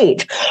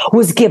backstage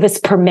was give us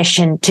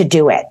permission to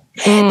do it.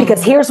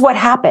 Because here's what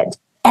happened.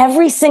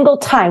 Every single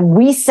time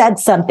we said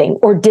something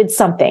or did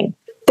something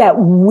that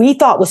we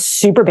thought was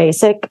super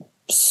basic,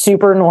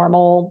 super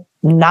normal,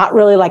 not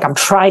really like I'm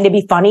trying to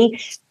be funny,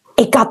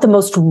 it got the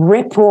most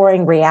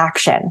rip-roaring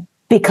reaction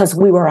because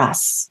we were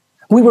us.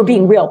 We were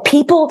being real.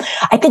 People,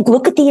 I think,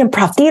 look at the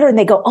improv theater and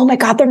they go, oh my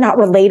God, they're not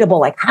relatable.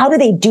 Like, how do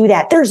they do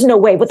that? There's no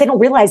way. What they don't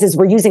realize is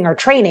we're using our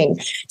training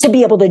to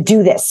be able to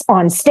do this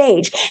on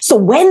stage. So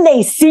when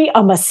they see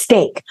a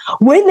mistake,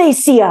 when they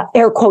see a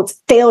air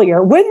quotes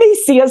failure, when they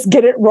see us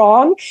get it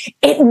wrong,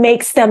 it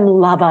makes them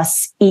love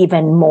us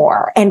even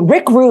more. And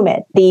Rick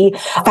Rubin, the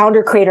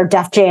founder, creator,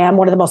 Def Jam,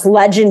 one of the most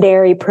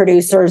legendary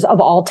producers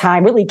of all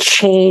time, really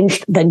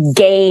changed the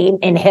game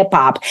in hip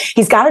hop.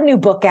 He's got a new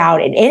book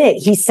out and in it,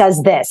 he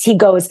says this. He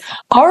goes,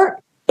 art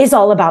is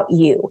all about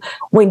you.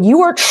 When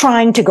you are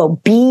trying to go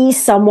be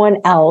someone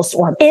else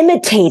or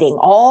imitating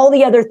all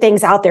the other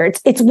things out there,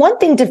 it's one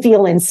thing to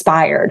feel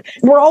inspired.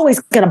 We're always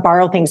going to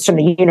borrow things from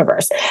the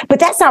universe, but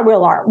that's not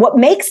real art. What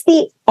makes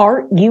the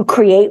art you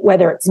create,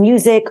 whether it's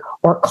music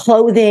or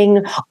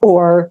clothing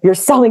or you're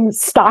selling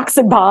stocks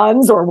and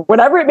bonds or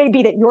whatever it may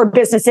be that your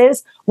business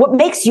is, what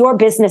makes your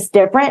business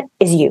different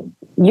is you.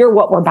 You're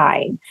what we're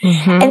buying.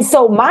 And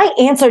so my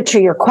answer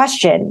to your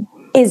question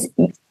is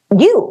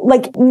you.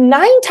 Like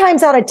 9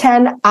 times out of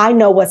 10, I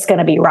know what's going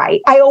to be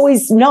right. I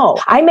always know.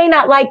 I may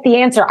not like the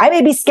answer. I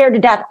may be scared to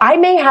death. I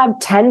may have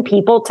 10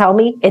 people tell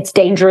me it's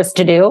dangerous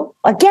to do.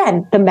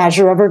 Again, the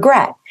measure of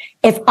regret.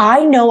 If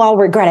I know I'll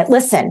regret it,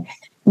 listen,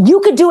 you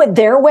could do it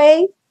their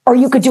way or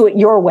you could do it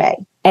your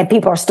way and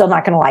people are still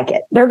not going to like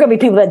it. There are going to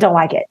be people that don't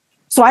like it.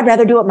 So I'd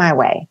rather do it my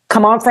way.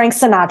 Come on, Frank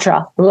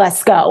Sinatra,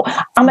 let's go.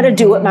 I'm going to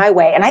do it my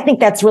way. And I think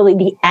that's really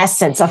the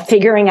essence of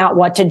figuring out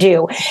what to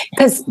do,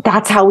 because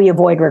that's how we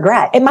avoid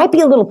regret. It might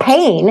be a little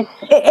pain,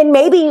 and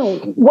maybe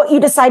what you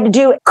decide to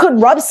do could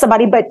rub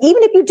somebody, but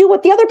even if you do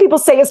what the other people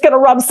say, it's going to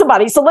rub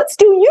somebody. So let's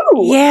do you.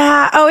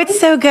 Yeah. Oh, it's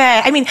so good.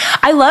 I mean,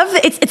 I love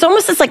it's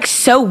almost this like,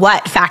 so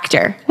what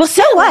factor. Well,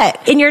 so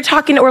what? In your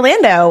talk in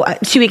Orlando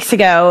 2 weeks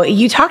ago,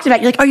 you talked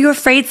about, you're like, are you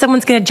afraid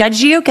someone's going to judge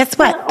you? Guess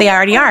what? They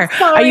already are.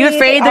 Are you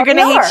afraid they're going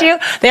to hate you?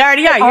 They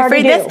already are. You're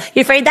afraid this?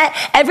 You're afraid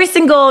that? Every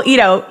single,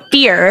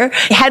 fear,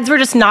 heads were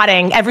just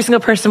nodding. Every single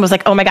person was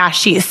like, oh my gosh,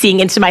 she is seeing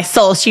into my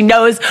soul. She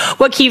knows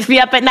what keeps me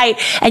up at night.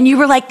 And you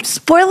were like,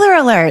 spoiler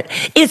alert,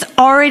 it's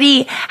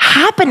already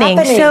happening.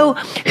 So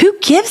who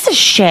gives a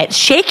shit?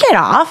 Shake it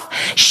off.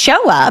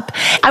 Show up.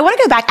 I want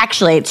to go back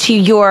actually to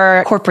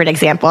your corporate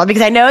example,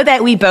 because I know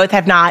that we both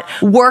have not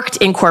worked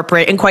in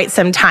corporate in quite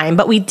some time,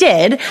 but we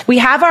did. We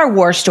have our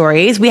war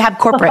stories. We have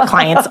corporate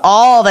clients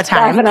all the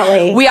time.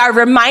 Definitely. We are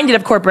reminded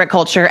of corporate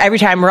culture every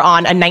time we're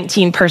on a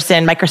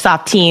 19-person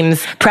Microsoft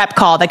Teams prep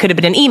call that could have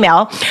been an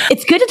email.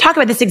 It's good to talk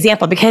about this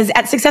example because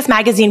at Success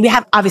Magazine, we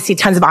have obviously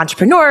tons of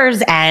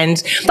entrepreneurs and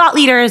thought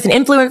leaders and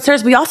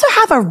influencers. We also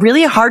have a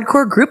really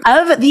hardcore group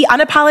of the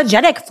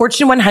unapologetic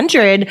Fortune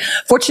 100,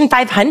 Fortune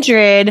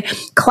 500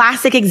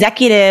 classic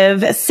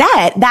executive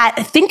set that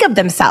think of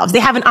themselves. They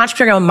have an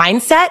entrepreneurial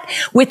mindset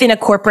within a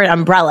corporate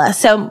umbrella.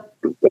 So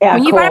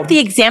when you brought up the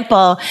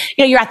example,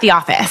 you're at the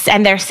office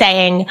and they're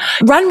saying,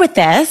 run with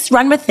this,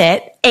 run with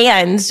it,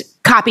 and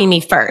copy me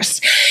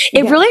first.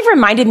 It really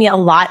reminded me a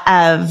lot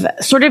of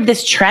sort of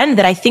this trend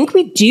that I think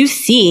we do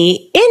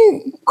see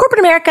in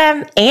corporate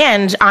America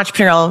and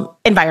entrepreneurial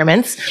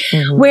environments,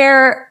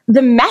 where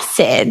the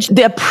message,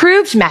 the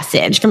approved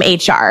message from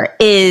HR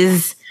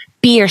is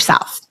be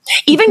yourself.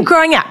 Even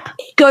growing up,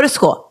 go to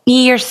school,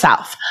 be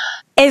yourself.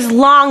 As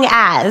long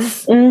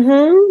as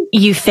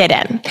you fit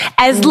in,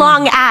 as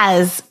long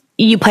as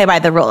you play by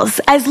the rules,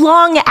 as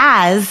long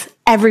as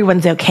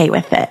everyone's okay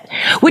with it,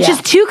 which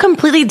is two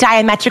completely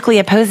diametrically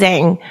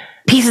opposing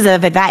pieces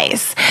of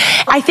advice.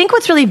 I think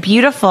what's really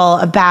beautiful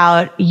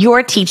about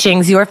your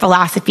teachings, your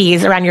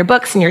philosophies around your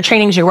books and your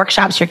trainings, your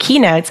workshops, your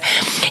keynotes,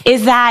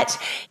 is that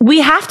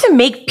we have to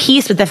make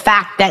peace with the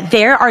fact that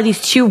there are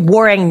these two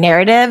warring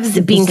narratives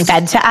being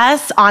fed to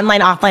us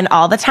online, offline,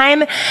 all the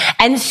time.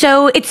 And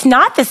so it's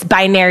not this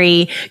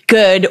binary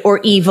good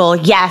or evil,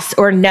 yes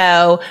or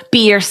no,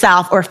 be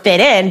yourself or fit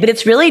in, but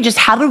it's really just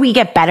how do we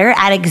get better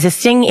at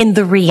existing in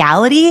the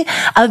reality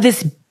of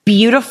this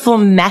beautiful,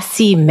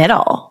 messy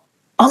middle?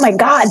 Oh my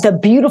God, the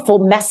beautiful,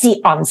 messy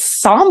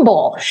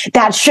ensemble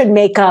that should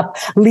make up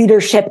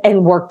leadership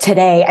and work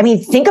today. I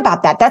mean, think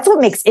about that. That's what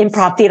makes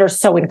improv theater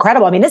so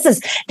incredible. I mean, this is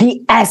the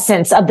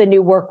essence of the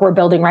new work we're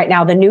building right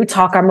now, the new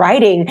talk I'm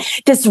writing,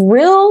 this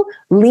real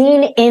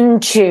lean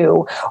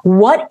into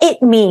what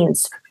it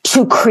means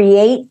to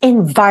create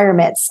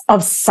environments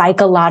of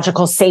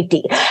psychological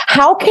safety.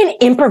 How can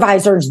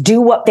improvisers do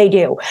what they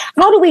do?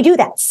 How do we do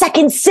that?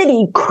 Second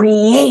City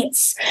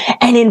creates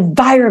an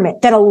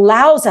environment that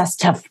allows us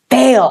to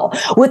fail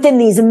within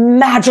these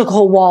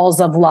magical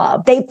walls of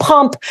love. They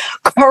pump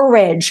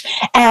courage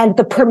and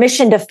the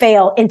permission to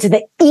fail into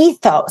the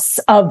ethos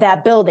of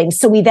that building.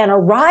 So we then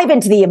arrive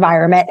into the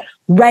environment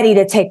ready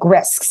to take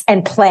risks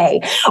and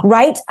play,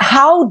 right?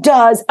 How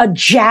does a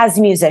jazz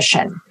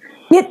musician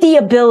get the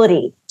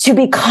ability to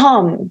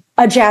become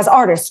a jazz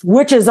artist,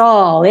 which is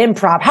all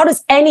improv? How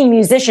does any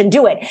musician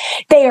do it?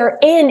 They are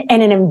in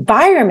an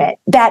environment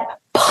that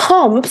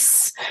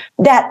pumps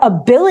that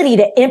ability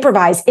to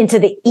improvise into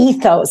the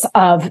ethos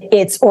of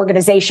its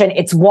organization,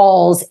 its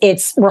walls,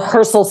 its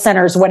rehearsal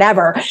centers,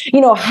 whatever. You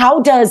know,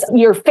 how does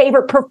your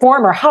favorite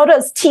performer, how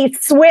does T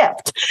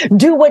Swift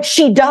do what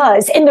she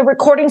does in the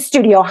recording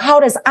studio? How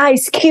does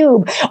Ice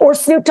Cube or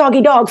Snoop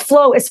Doggy Dogg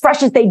flow as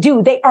fresh as they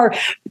do? They are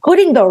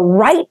putting the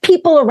right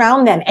people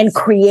around them and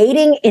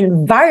creating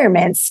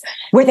environments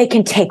where they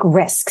can take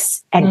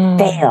risks and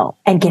fail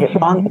and get it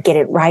wrong, get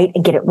it right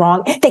and get it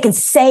wrong. They can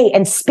say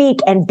and speak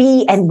and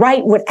be and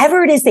write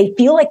whatever it is they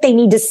feel like they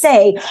need to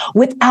say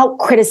without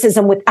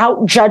criticism,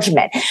 without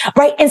judgment,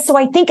 right? And so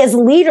I think as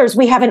leaders,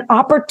 we have an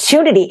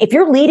opportunity. If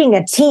you're leading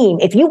a team,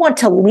 if you want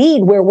to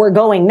lead where we're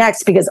going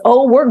next, because,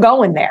 we're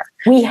going there,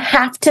 we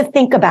have to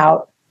think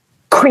about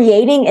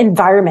creating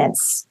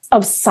environments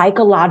of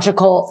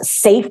psychological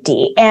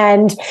safety.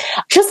 And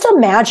just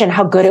imagine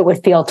how good it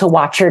would feel to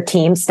watch your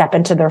team step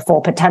into their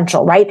full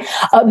potential, right?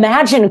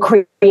 Imagine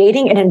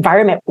creating an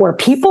environment where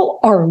people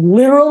are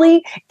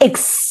literally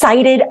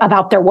excited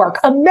about their work.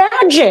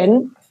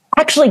 Imagine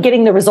actually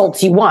getting the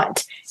results you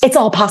want. It's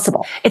all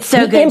possible. It's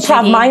so good. The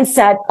improv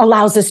mindset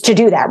allows us to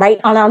do that, right?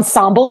 And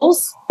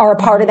ensembles are a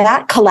part of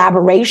that,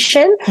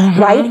 collaboration,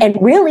 right? And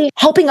really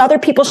helping other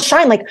people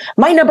shine. Like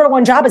my number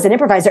one job as an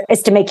improviser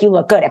is to make you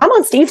look good. If I'm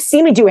on stage, you've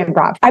seen me do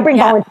improv. I bring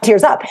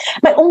volunteers up.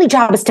 My only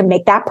job is to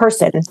make that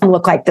person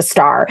look like the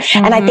star.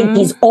 And I think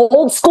these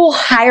old school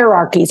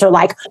hierarchies are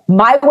like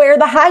my way or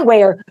the highway,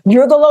 or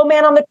you're the low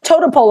man on the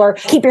totem pole, or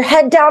keep your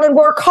head down and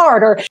work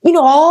hard, or,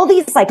 all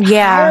these like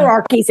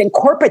hierarchies in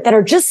corporate that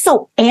are just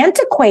so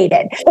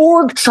antiquated.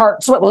 Org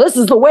charts. Well, this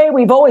is the way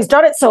we've always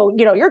done it. So,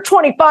 you're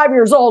 25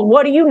 years old.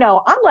 What do you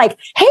know? I'm like,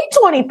 hey,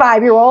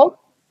 25-year-old,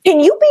 can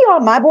you be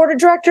on my board of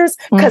directors?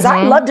 Because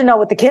I'd love to know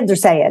what the kids are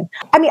saying.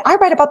 I mean, I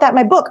write about that in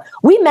my book.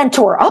 We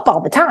mentor up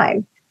all the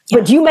time,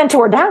 but you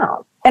mentor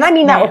down. And I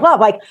mean that with love.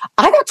 Like,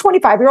 I got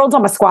 25-year-olds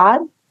on my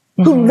squad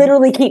who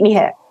literally keep me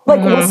hit. Like,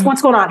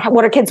 what's going on?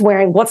 What are kids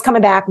wearing? What's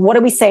coming back? What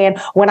are we saying?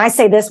 When I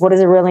say this, what does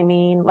it really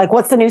mean? Like,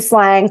 what's the new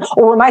slang?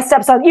 Or when my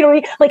stepson,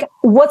 like,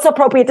 what's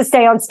appropriate to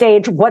stay on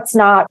stage? What's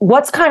not?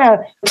 What's kind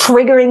of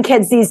triggering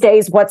kids these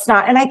days? What's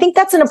not? And I think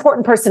that's an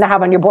important person to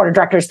have on your board of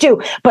directors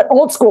too. But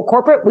old school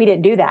corporate, we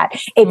didn't do that.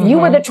 If you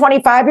were the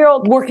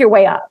 25-year-old, work your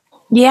way up.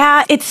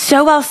 Yeah, it's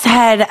so well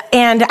said.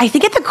 And I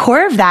think at the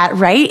core of that,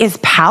 right, is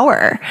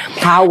power.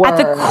 Power. At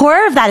the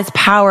core of that is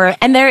power.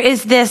 And there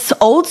is this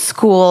old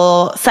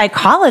school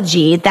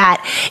psychology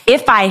that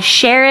if I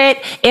share it,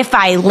 if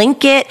I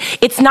link it,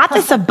 it's not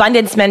this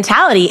abundance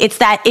mentality. It's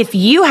that if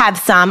you have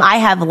some, I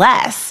have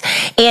less.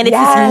 And it's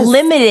this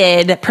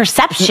limited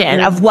perception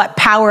of what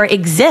power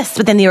exists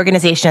within the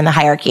organization and the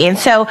hierarchy. And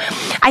so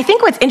I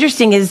think what's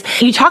interesting is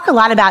you talk a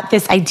lot about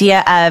this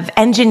idea of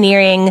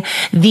engineering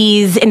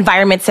these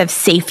environments of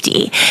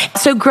safety.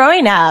 So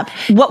growing up,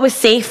 what was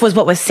safe was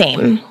what was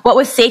same. What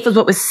was safe was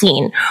what was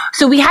seen.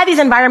 So we had these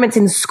environments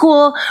in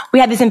school.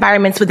 We had these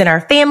environments within our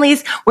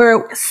families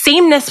where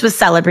sameness was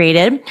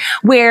celebrated,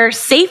 where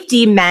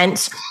safety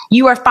meant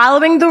you are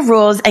following the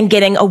rules and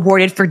getting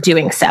awarded for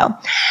doing so.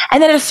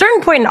 And then at a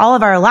certain point in all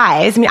of our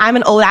lives, I mean, I'm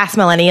an old ass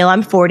millennial.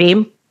 I'm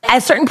 40. at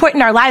a certain point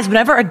in our lives,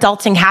 whenever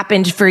adulting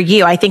happened for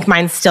you, I think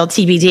mine's still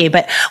TBD,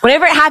 but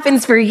whenever it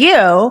happens for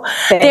you,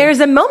 there's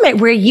a moment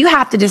where you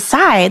have to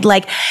decide,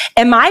 like,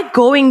 am I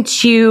going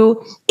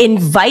to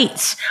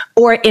invite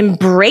or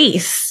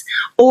embrace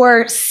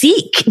or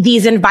seek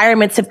these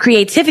environments of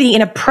creativity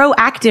in a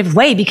proactive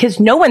way, because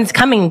no one's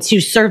coming to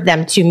serve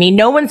them to me.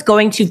 No one's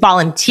going to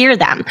volunteer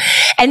them.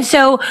 And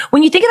so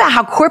when you think about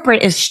how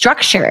corporate is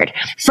structured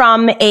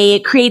from a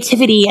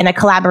creativity and a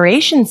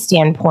collaboration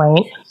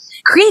standpoint,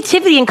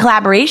 creativity and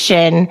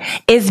collaboration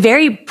is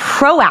very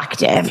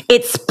proactive.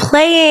 It's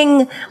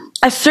playing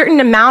a certain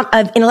amount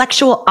of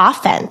intellectual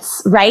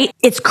offense, right?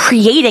 It's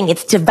creating,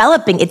 it's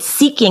developing, it's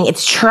seeking,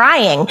 it's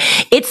trying.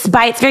 It's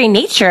by its very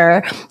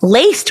nature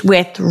laced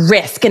with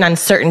risk and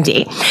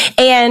uncertainty.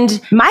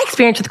 And my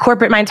experience with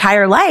corporate my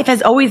entire life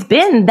has always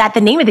been that the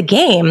name of the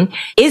game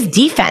is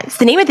defense.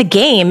 The name of the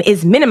game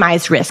is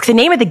minimize risk. The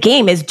name of the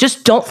game is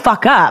just don't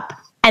fuck up.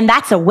 And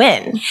that's a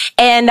win.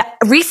 And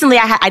recently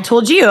I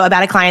told you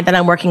about a client that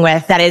I'm working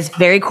with that is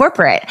very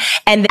corporate.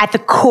 And at the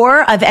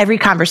core of every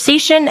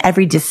conversation,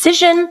 every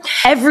decision,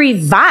 every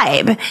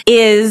vibe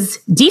is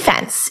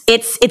defense.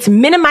 It's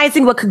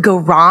minimizing what could go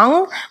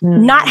wrong,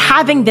 not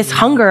having this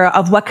hunger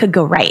of what could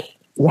go right.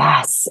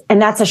 Yes.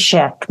 And that's a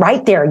shift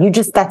right there.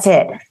 That's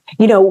it.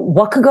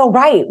 What could go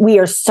right? We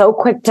are so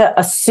quick to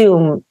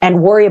assume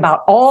and worry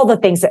about all the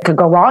things that could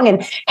go wrong.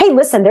 And hey,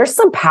 listen, there's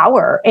some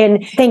power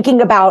in thinking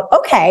about,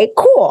 okay,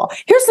 cool.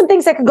 Here's some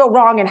things that could go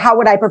wrong. And how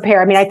would I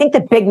prepare? I mean, I think the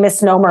big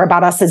misnomer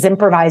about us as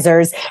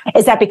improvisers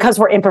is that because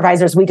we're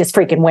improvisers, we just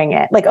freaking wing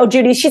it. Like, oh,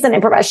 Judi, she's an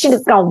improviser. She's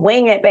just gonna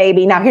wing it,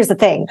 baby. Now, here's the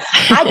thing.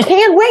 I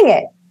can wing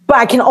it. But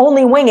I can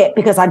only wing it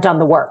because I've done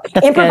the work.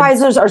 That's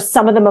Improvisers are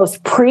some of the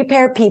most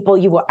prepared people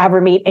you will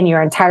ever meet in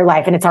your entire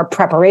life. And it's our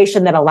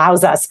preparation that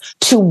allows us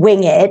to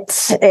wing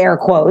it, air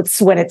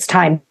quotes, when it's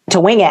time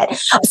to wing it.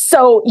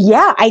 So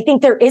yeah, I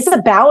think there is a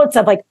balance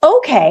of like,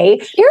 okay,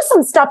 here's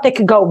some stuff that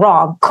could go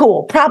wrong.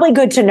 Cool. Probably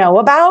good to know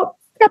about.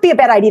 Not be a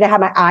bad idea to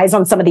have my eyes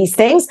on some of these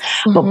things.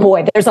 But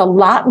boy, there's a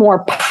lot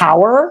more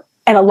power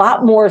and a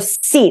lot more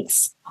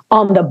seats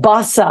on the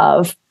bus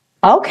of,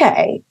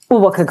 okay, well,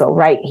 what could go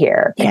right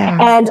here? Yeah.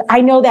 And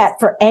I know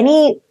that for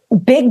any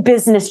big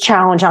business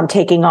challenge I'm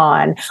taking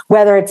on,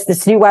 whether it's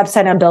this new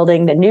website I'm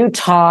building, the new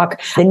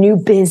talk, the new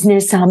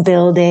business I'm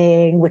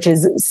building, which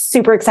is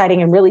super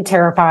exciting and really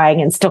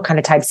terrifying and still kind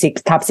of top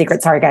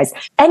secret. Sorry, guys.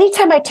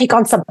 Anytime I take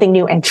on something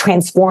new and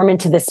transform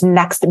into this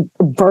next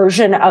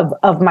version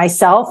of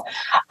myself,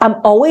 I'm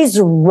always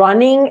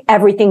running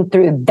everything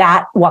through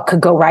that what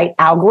could go right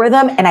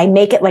algorithm. And I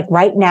make it like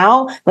right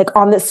now, like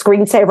on the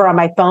screensaver on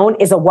my phone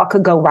is a what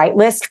could go right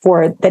list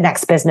for the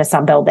next business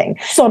I'm building.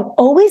 So I'm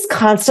always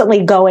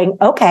constantly going,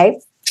 okay,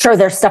 sure,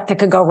 there's stuff that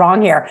could go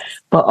wrong here,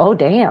 but oh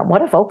damn,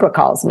 what if Oprah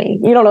calls me?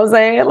 You know what I'm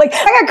saying? Like,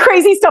 I got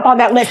crazy stuff on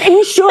that list, and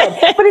you should.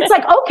 But it's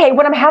like, okay,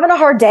 when I'm having a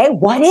hard day,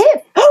 what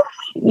if?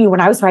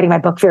 When I was writing my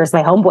book, Fear is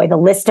My Homeboy, the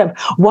list of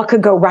what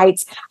could go right,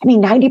 I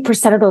mean,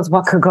 90% of those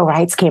what could go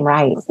rights came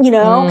right,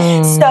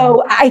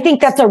 So I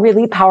think that's a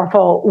really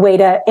powerful way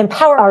to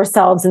empower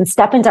ourselves and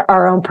step into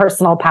our own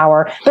personal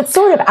power, but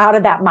sort of out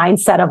of that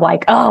mindset of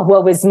like, oh,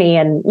 woe is me,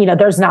 and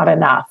there's not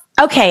enough.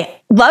 Okay.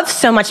 Love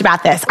so much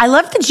about this. I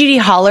love the Judi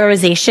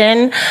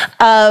Hollerization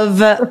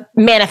of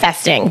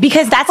manifesting,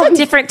 because that's a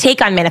different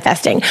take on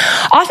manifesting.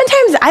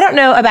 Oftentimes, I don't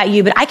know about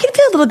you, but I can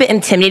feel a little bit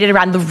intimidated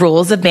around the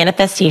rules of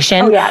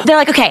manifestation. Oh, yeah. They're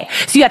like, okay,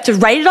 so you have to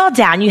write it all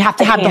down. You have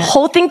to have the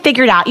whole thing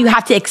figured out. You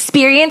have to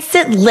experience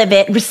it, live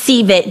it,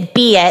 receive it,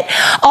 be it,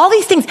 all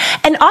these things.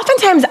 And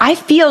oftentimes I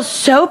feel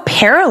so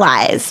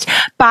paralyzed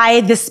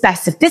by the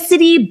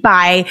specificity,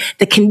 by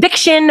the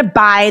conviction,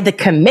 by the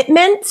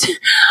commitment.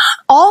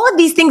 All of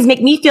these things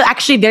make me feel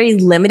actually very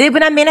limited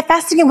when I'm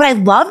manifesting. And what I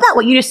love about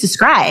what you just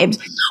described,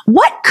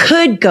 what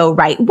could go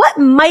right? What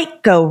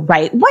might go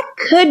right? What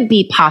could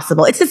be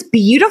possible? It's this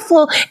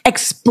beautiful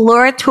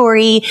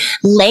exploratory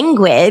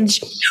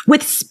language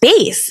with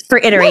space for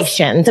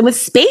iterations and with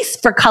space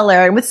for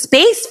color and with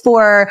space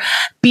for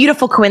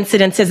beautiful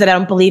coincidences that I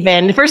don't believe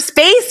in, for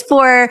space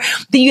for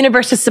the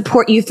universe to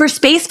support you, for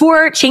space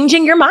for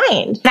changing your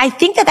mind. And I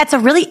think that that's a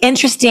really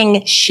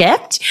interesting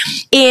shift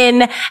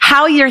in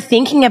how you're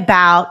thinking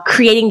about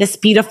creating this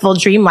beautiful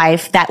dream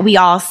life that we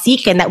all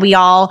seek and that we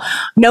all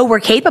know we're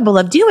capable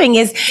of doing,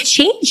 is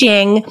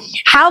changing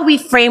how we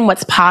frame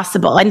what's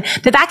possible. And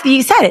the fact that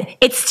you said it,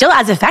 it's still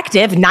as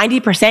effective.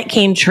 90%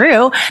 came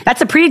true.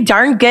 That's a pretty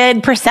darn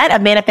good percent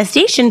of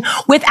manifestation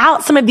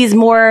without some of these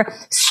more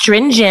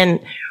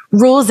stringent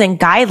rules and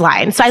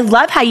guidelines. So I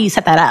love how you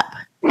set that up.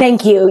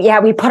 Thank you. Yeah,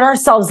 we put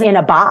ourselves in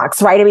a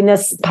box, right? I mean,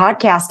 this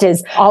podcast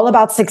is all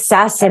about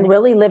success and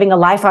really living a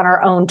life on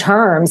our own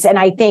terms. And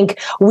I think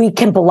we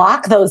can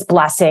block those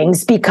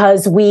blessings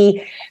because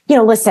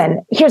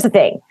listen, here's the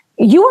thing.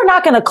 You are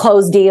not going to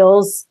close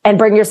deals and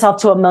bring yourself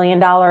to $1 million,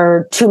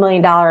 $2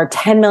 million,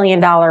 $10 million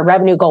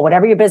revenue goal,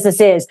 whatever your business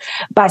is,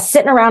 by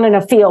sitting around in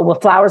a field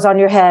with flowers on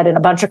your head and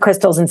a bunch of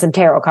crystals and some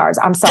tarot cards.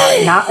 I'm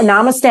sorry.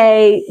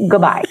 Namaste.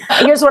 Goodbye.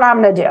 Here's what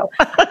I'm going to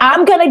do.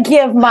 I'm going to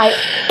give my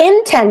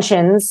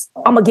intentions.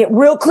 I'm going to get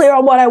real clear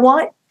on what I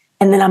want.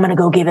 and then I'm going to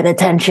go give it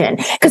attention.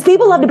 Because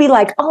people love to be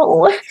like,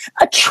 oh,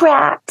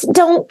 attract,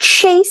 don't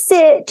chase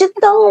it. Just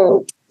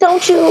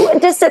don't you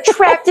just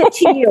attract it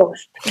to you.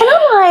 And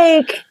I'm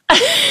like,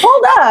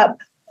 hold up.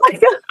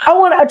 I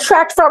want to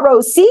attract front row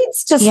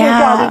seats to Sweet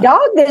Doggy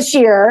Dog this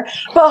year,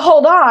 but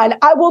hold on,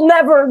 I will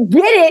never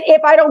get it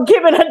if I don't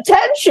give it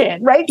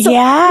attention, right? So you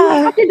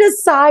have to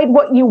decide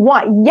what you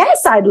want.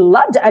 Yes, I'd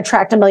love to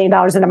attract $1 million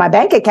into my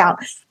bank account,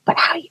 but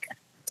how are you going to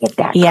get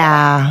that?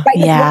 Yeah. Right?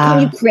 Like, what can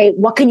you create?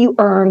 What can you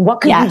earn?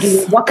 What can you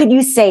do? What can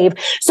you save?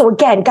 So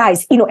again,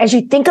 guys, as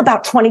you think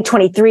about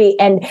 2023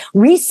 and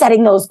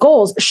resetting those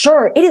goals,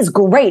 sure, it is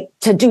great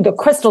to do the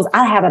crystals.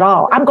 I have it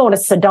all. I'm going to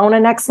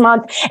Sedona next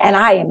month and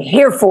I am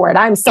here for it.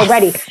 I'm so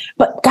ready.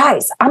 But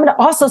guys, I'm going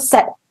to also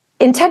set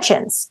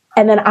intentions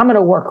and then I'm going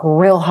to work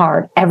real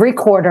hard every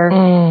quarter,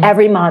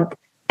 every month,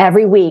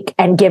 every week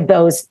and give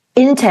those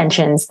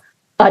intentions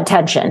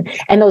attention.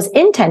 And those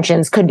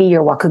intentions could be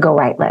your what could go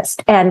right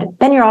list. And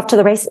then you're off to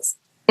the races.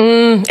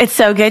 It's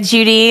so good,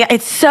 Judi.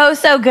 It's so,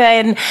 so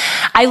good.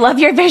 I love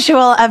your visual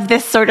of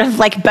this sort of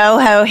like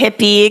boho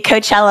hippie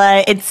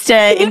Coachella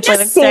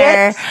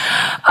influencer.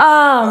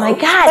 Oh my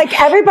God. Like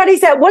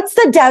everybody's at, what's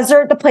the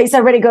desert? The place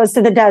everybody goes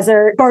to the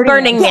desert.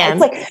 Burning Man.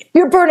 It's like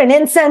you're burning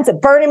incense at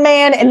Burning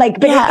Man. And like,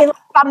 if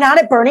I'm not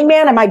at Burning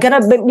Man, am I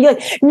going to be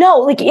like, no,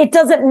 like it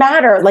doesn't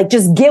matter. Like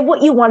just give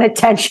what you want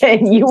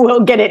attention. You will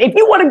get it. If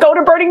you want to go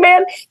to Burning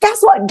Man,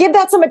 guess what? Give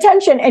that some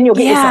attention and you'll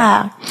get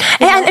yourself.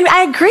 And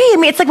I agree. I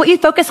mean, it's like what you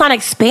focus on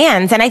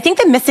expands. And I think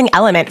the missing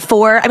element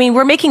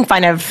we're making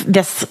fun of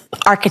this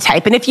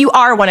archetype. And if you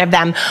are one of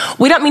them,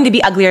 we don't mean to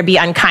be ugly or be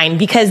unkind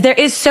because there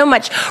is so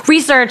much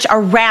research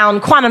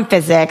around quantum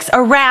physics,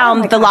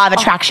 around the law of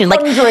attraction.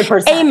 100%.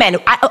 Like, amen.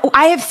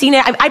 I have seen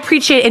it. I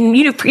preach it and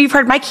you've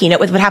heard my keynote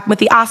with what happened with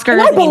the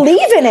Oscars. I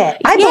believe in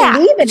it. I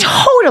believe in it.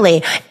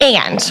 Totally.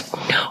 And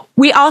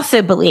we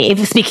also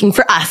believe, speaking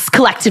for us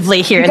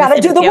collectively here, you got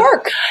to do the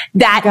work.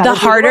 That the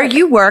harder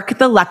you work,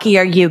 the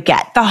luckier you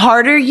get. The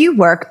harder you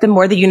work, the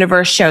more the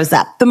universe shows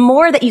up. The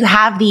more that you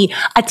have the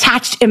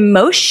attached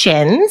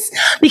emotions,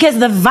 because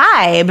the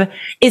vibe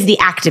is the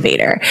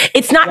activator.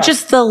 It's not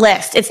just the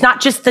list. It's not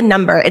just the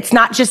number. It's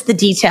not just the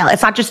detail.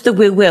 It's not just the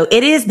woo woo.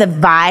 It is the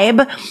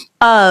vibe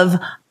of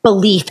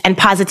belief and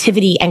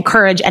positivity and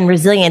courage and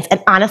resilience.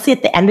 And honestly,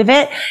 at the end of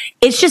it,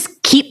 it's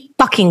just keep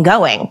fucking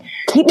going.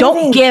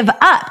 Don't give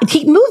up.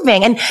 Keep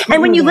moving. And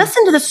when you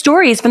listen to the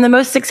stories from the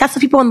most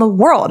successful people in the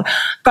world,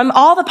 from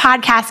all the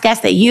podcast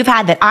guests that you've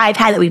had, that I've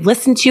had, that we've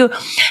listened to,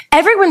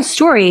 everyone's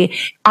story,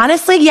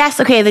 honestly, yes,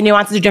 okay, the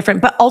nuances are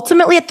different, but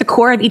ultimately at the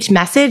core of each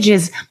message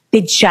is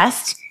they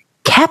just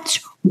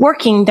kept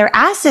working their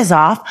asses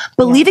off,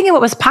 believing in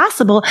what was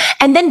possible,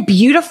 and then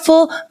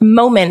beautiful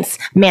moments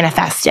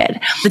manifested.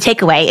 The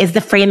takeaway is the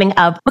framing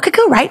of what could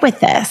go right with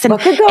this. And, what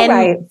could go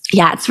right?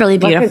 Yeah, it's really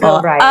beautiful.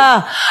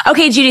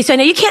 Okay, Judi, so I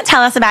know you can't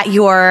tell us about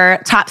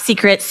your top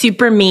secret,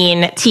 super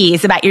mean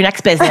tease about your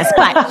next business,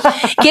 but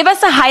give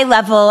us a high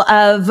level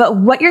of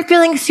what you're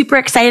feeling super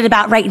excited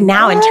about right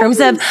now in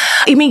terms of,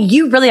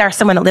 you really are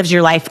someone that lives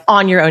your life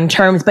on your own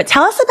terms, but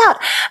tell us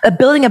about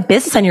building a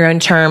business on your own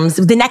terms,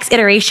 the next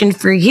iteration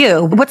for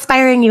you. What's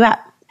firing you up?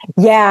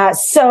 Yeah.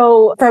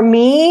 So for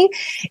me,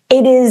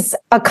 it is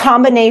a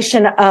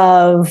combination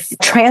of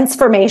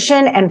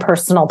transformation and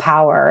personal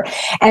power.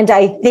 And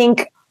I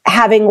think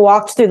having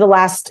walked through the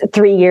last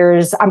 3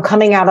 years, I'm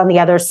coming out on the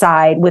other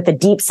side with a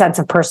deep sense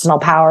of personal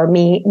power,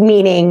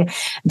 meaning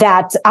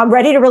that I'm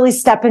ready to really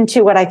step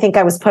into what I think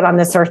I was put on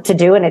this earth to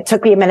do. And it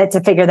took me a minute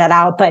to figure that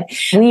out. But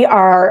we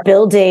are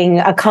building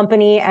a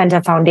company and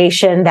a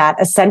foundation that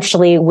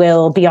essentially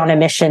will be on a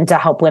mission to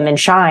help women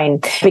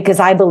shine. Because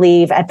I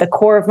believe at the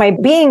core of my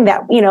being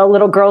that,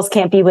 little girls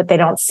can't be what they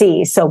don't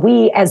see. So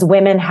we as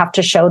women have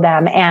to show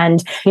them.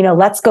 And,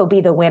 let's go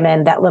be the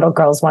women that little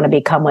girls want to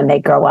become when they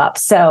grow up.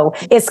 So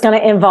it's going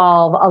to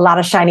involve a lot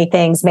of shiny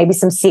things, maybe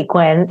some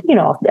sequin,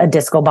 a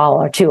disco ball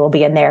or two will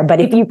be in there. But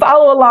if you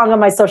follow along on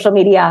my social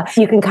media,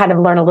 you can kind of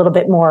learn a little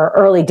bit more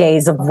early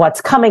days of what's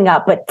coming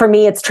up. But for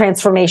me, it's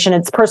transformation,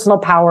 it's personal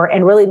power,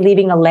 and really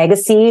leaving a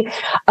legacy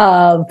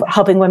of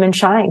helping women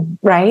shine,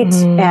 right?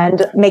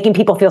 And making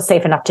people feel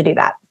safe enough to do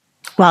that.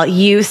 Well,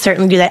 you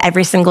certainly do that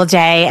every single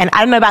day. And I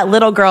don't know about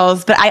little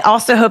girls, but I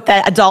also hope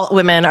that adult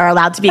women are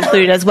allowed to be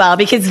included as well,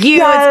 because you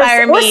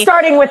inspire me. We're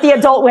starting with the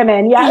adult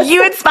women. Yes.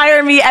 You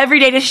inspire me every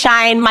day to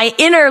shine, my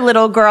inner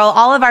little girl,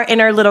 all of our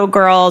inner little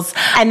girls.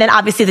 And then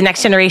obviously the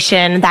next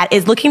generation that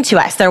is looking to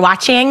us. They're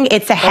watching.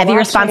 It's a heavy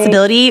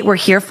responsibility. We're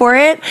here for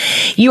it.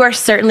 You are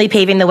certainly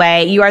paving the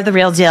way. You are the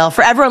real deal.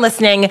 For everyone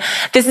listening,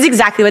 this is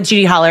exactly what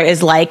Judi Holler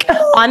is like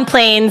on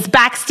planes,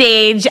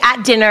 backstage,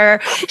 at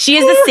dinner. She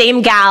is the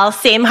same gal,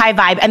 same high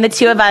vibe. And the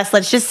two of us,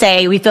 let's just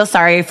say we feel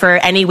sorry for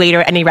any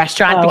waiter, any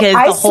restaurant, because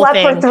I slept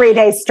for 3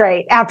 days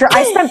straight. After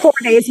I spent 4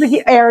 days with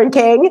you, Aaron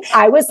King,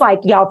 I was like,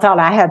 y'all thought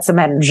I had some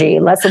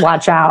energy. Let's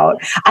watch out.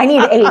 I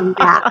need a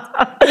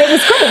nap. And it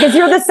was great because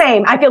you're the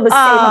same. I feel the same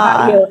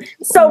about you.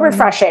 So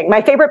refreshing.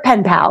 My favorite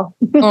pen pal.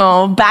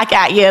 Back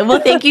at you. Well,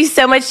 thank you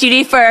so much,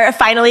 Judi, for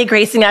finally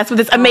gracing us with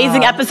this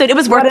amazing episode. It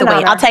was worth the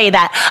wait. I'll tell you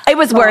that. It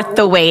was worth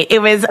the wait. It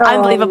was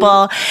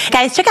unbelievable.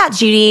 Guys, check out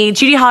Judi,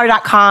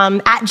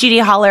 judiholler.com, at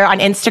Judi Holler on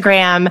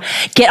Instagram.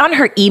 Get on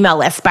her email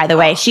list, by the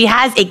way. She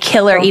has a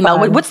killer email.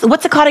 What's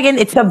it called again?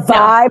 It's the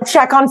Vibe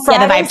Check on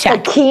Fridays. Yeah, the Vibe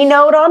Check. The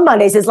Keynote on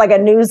Mondays. It's like a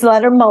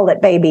newsletter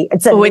mullet, baby.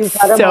 It's a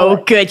newsletter so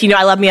mullet. Good. You know,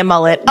 I love me a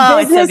mullet. Oh,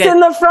 Business it's so good. in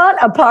the front,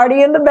 a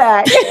party in the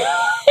back.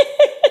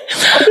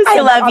 I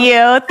love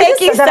you.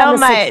 Thank you so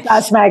much.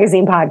 Success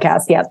Magazine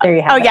podcast. Yeah, there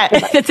you have it. Oh, yeah.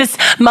 It's just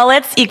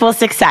mullets equals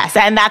success.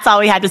 And that's all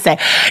we had to say.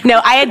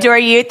 No, I adore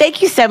you.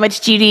 Thank you so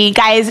much, Judi.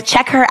 Guys,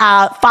 check her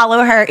out.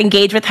 Follow her.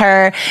 Engage with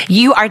her.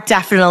 You are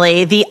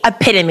definitely the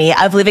epitome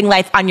of living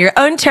life on your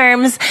own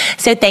terms.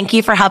 So thank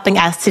you for helping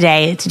us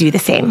today to do the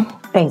same.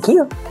 Thank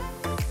you.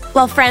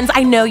 Well, friends,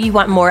 I know you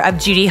want more of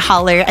Judi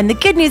Holler, and the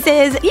good news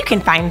is you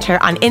can find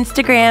her on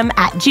Instagram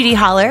at Judi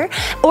Holler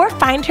or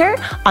find her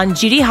on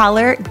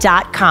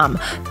judiholler.com.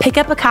 Pick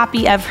up a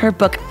copy of her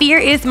book, Fear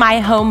is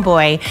My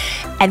Homeboy.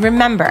 And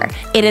remember,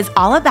 it is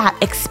all about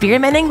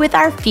experimenting with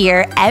our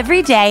fear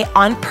every day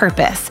on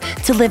purpose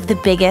to live the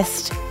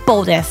biggest,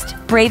 boldest,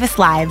 bravest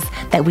lives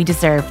that we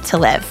deserve to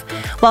live.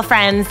 Well,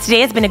 friends, today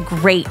has been a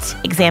great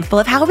example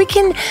of how we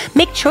can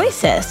make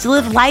choices to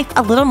live life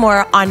a little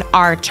more on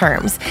our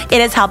terms.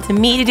 It has helped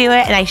me to do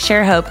it, and I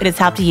sure hope it has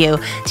helped you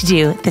to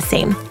do the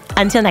same.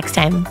 Until next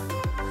time.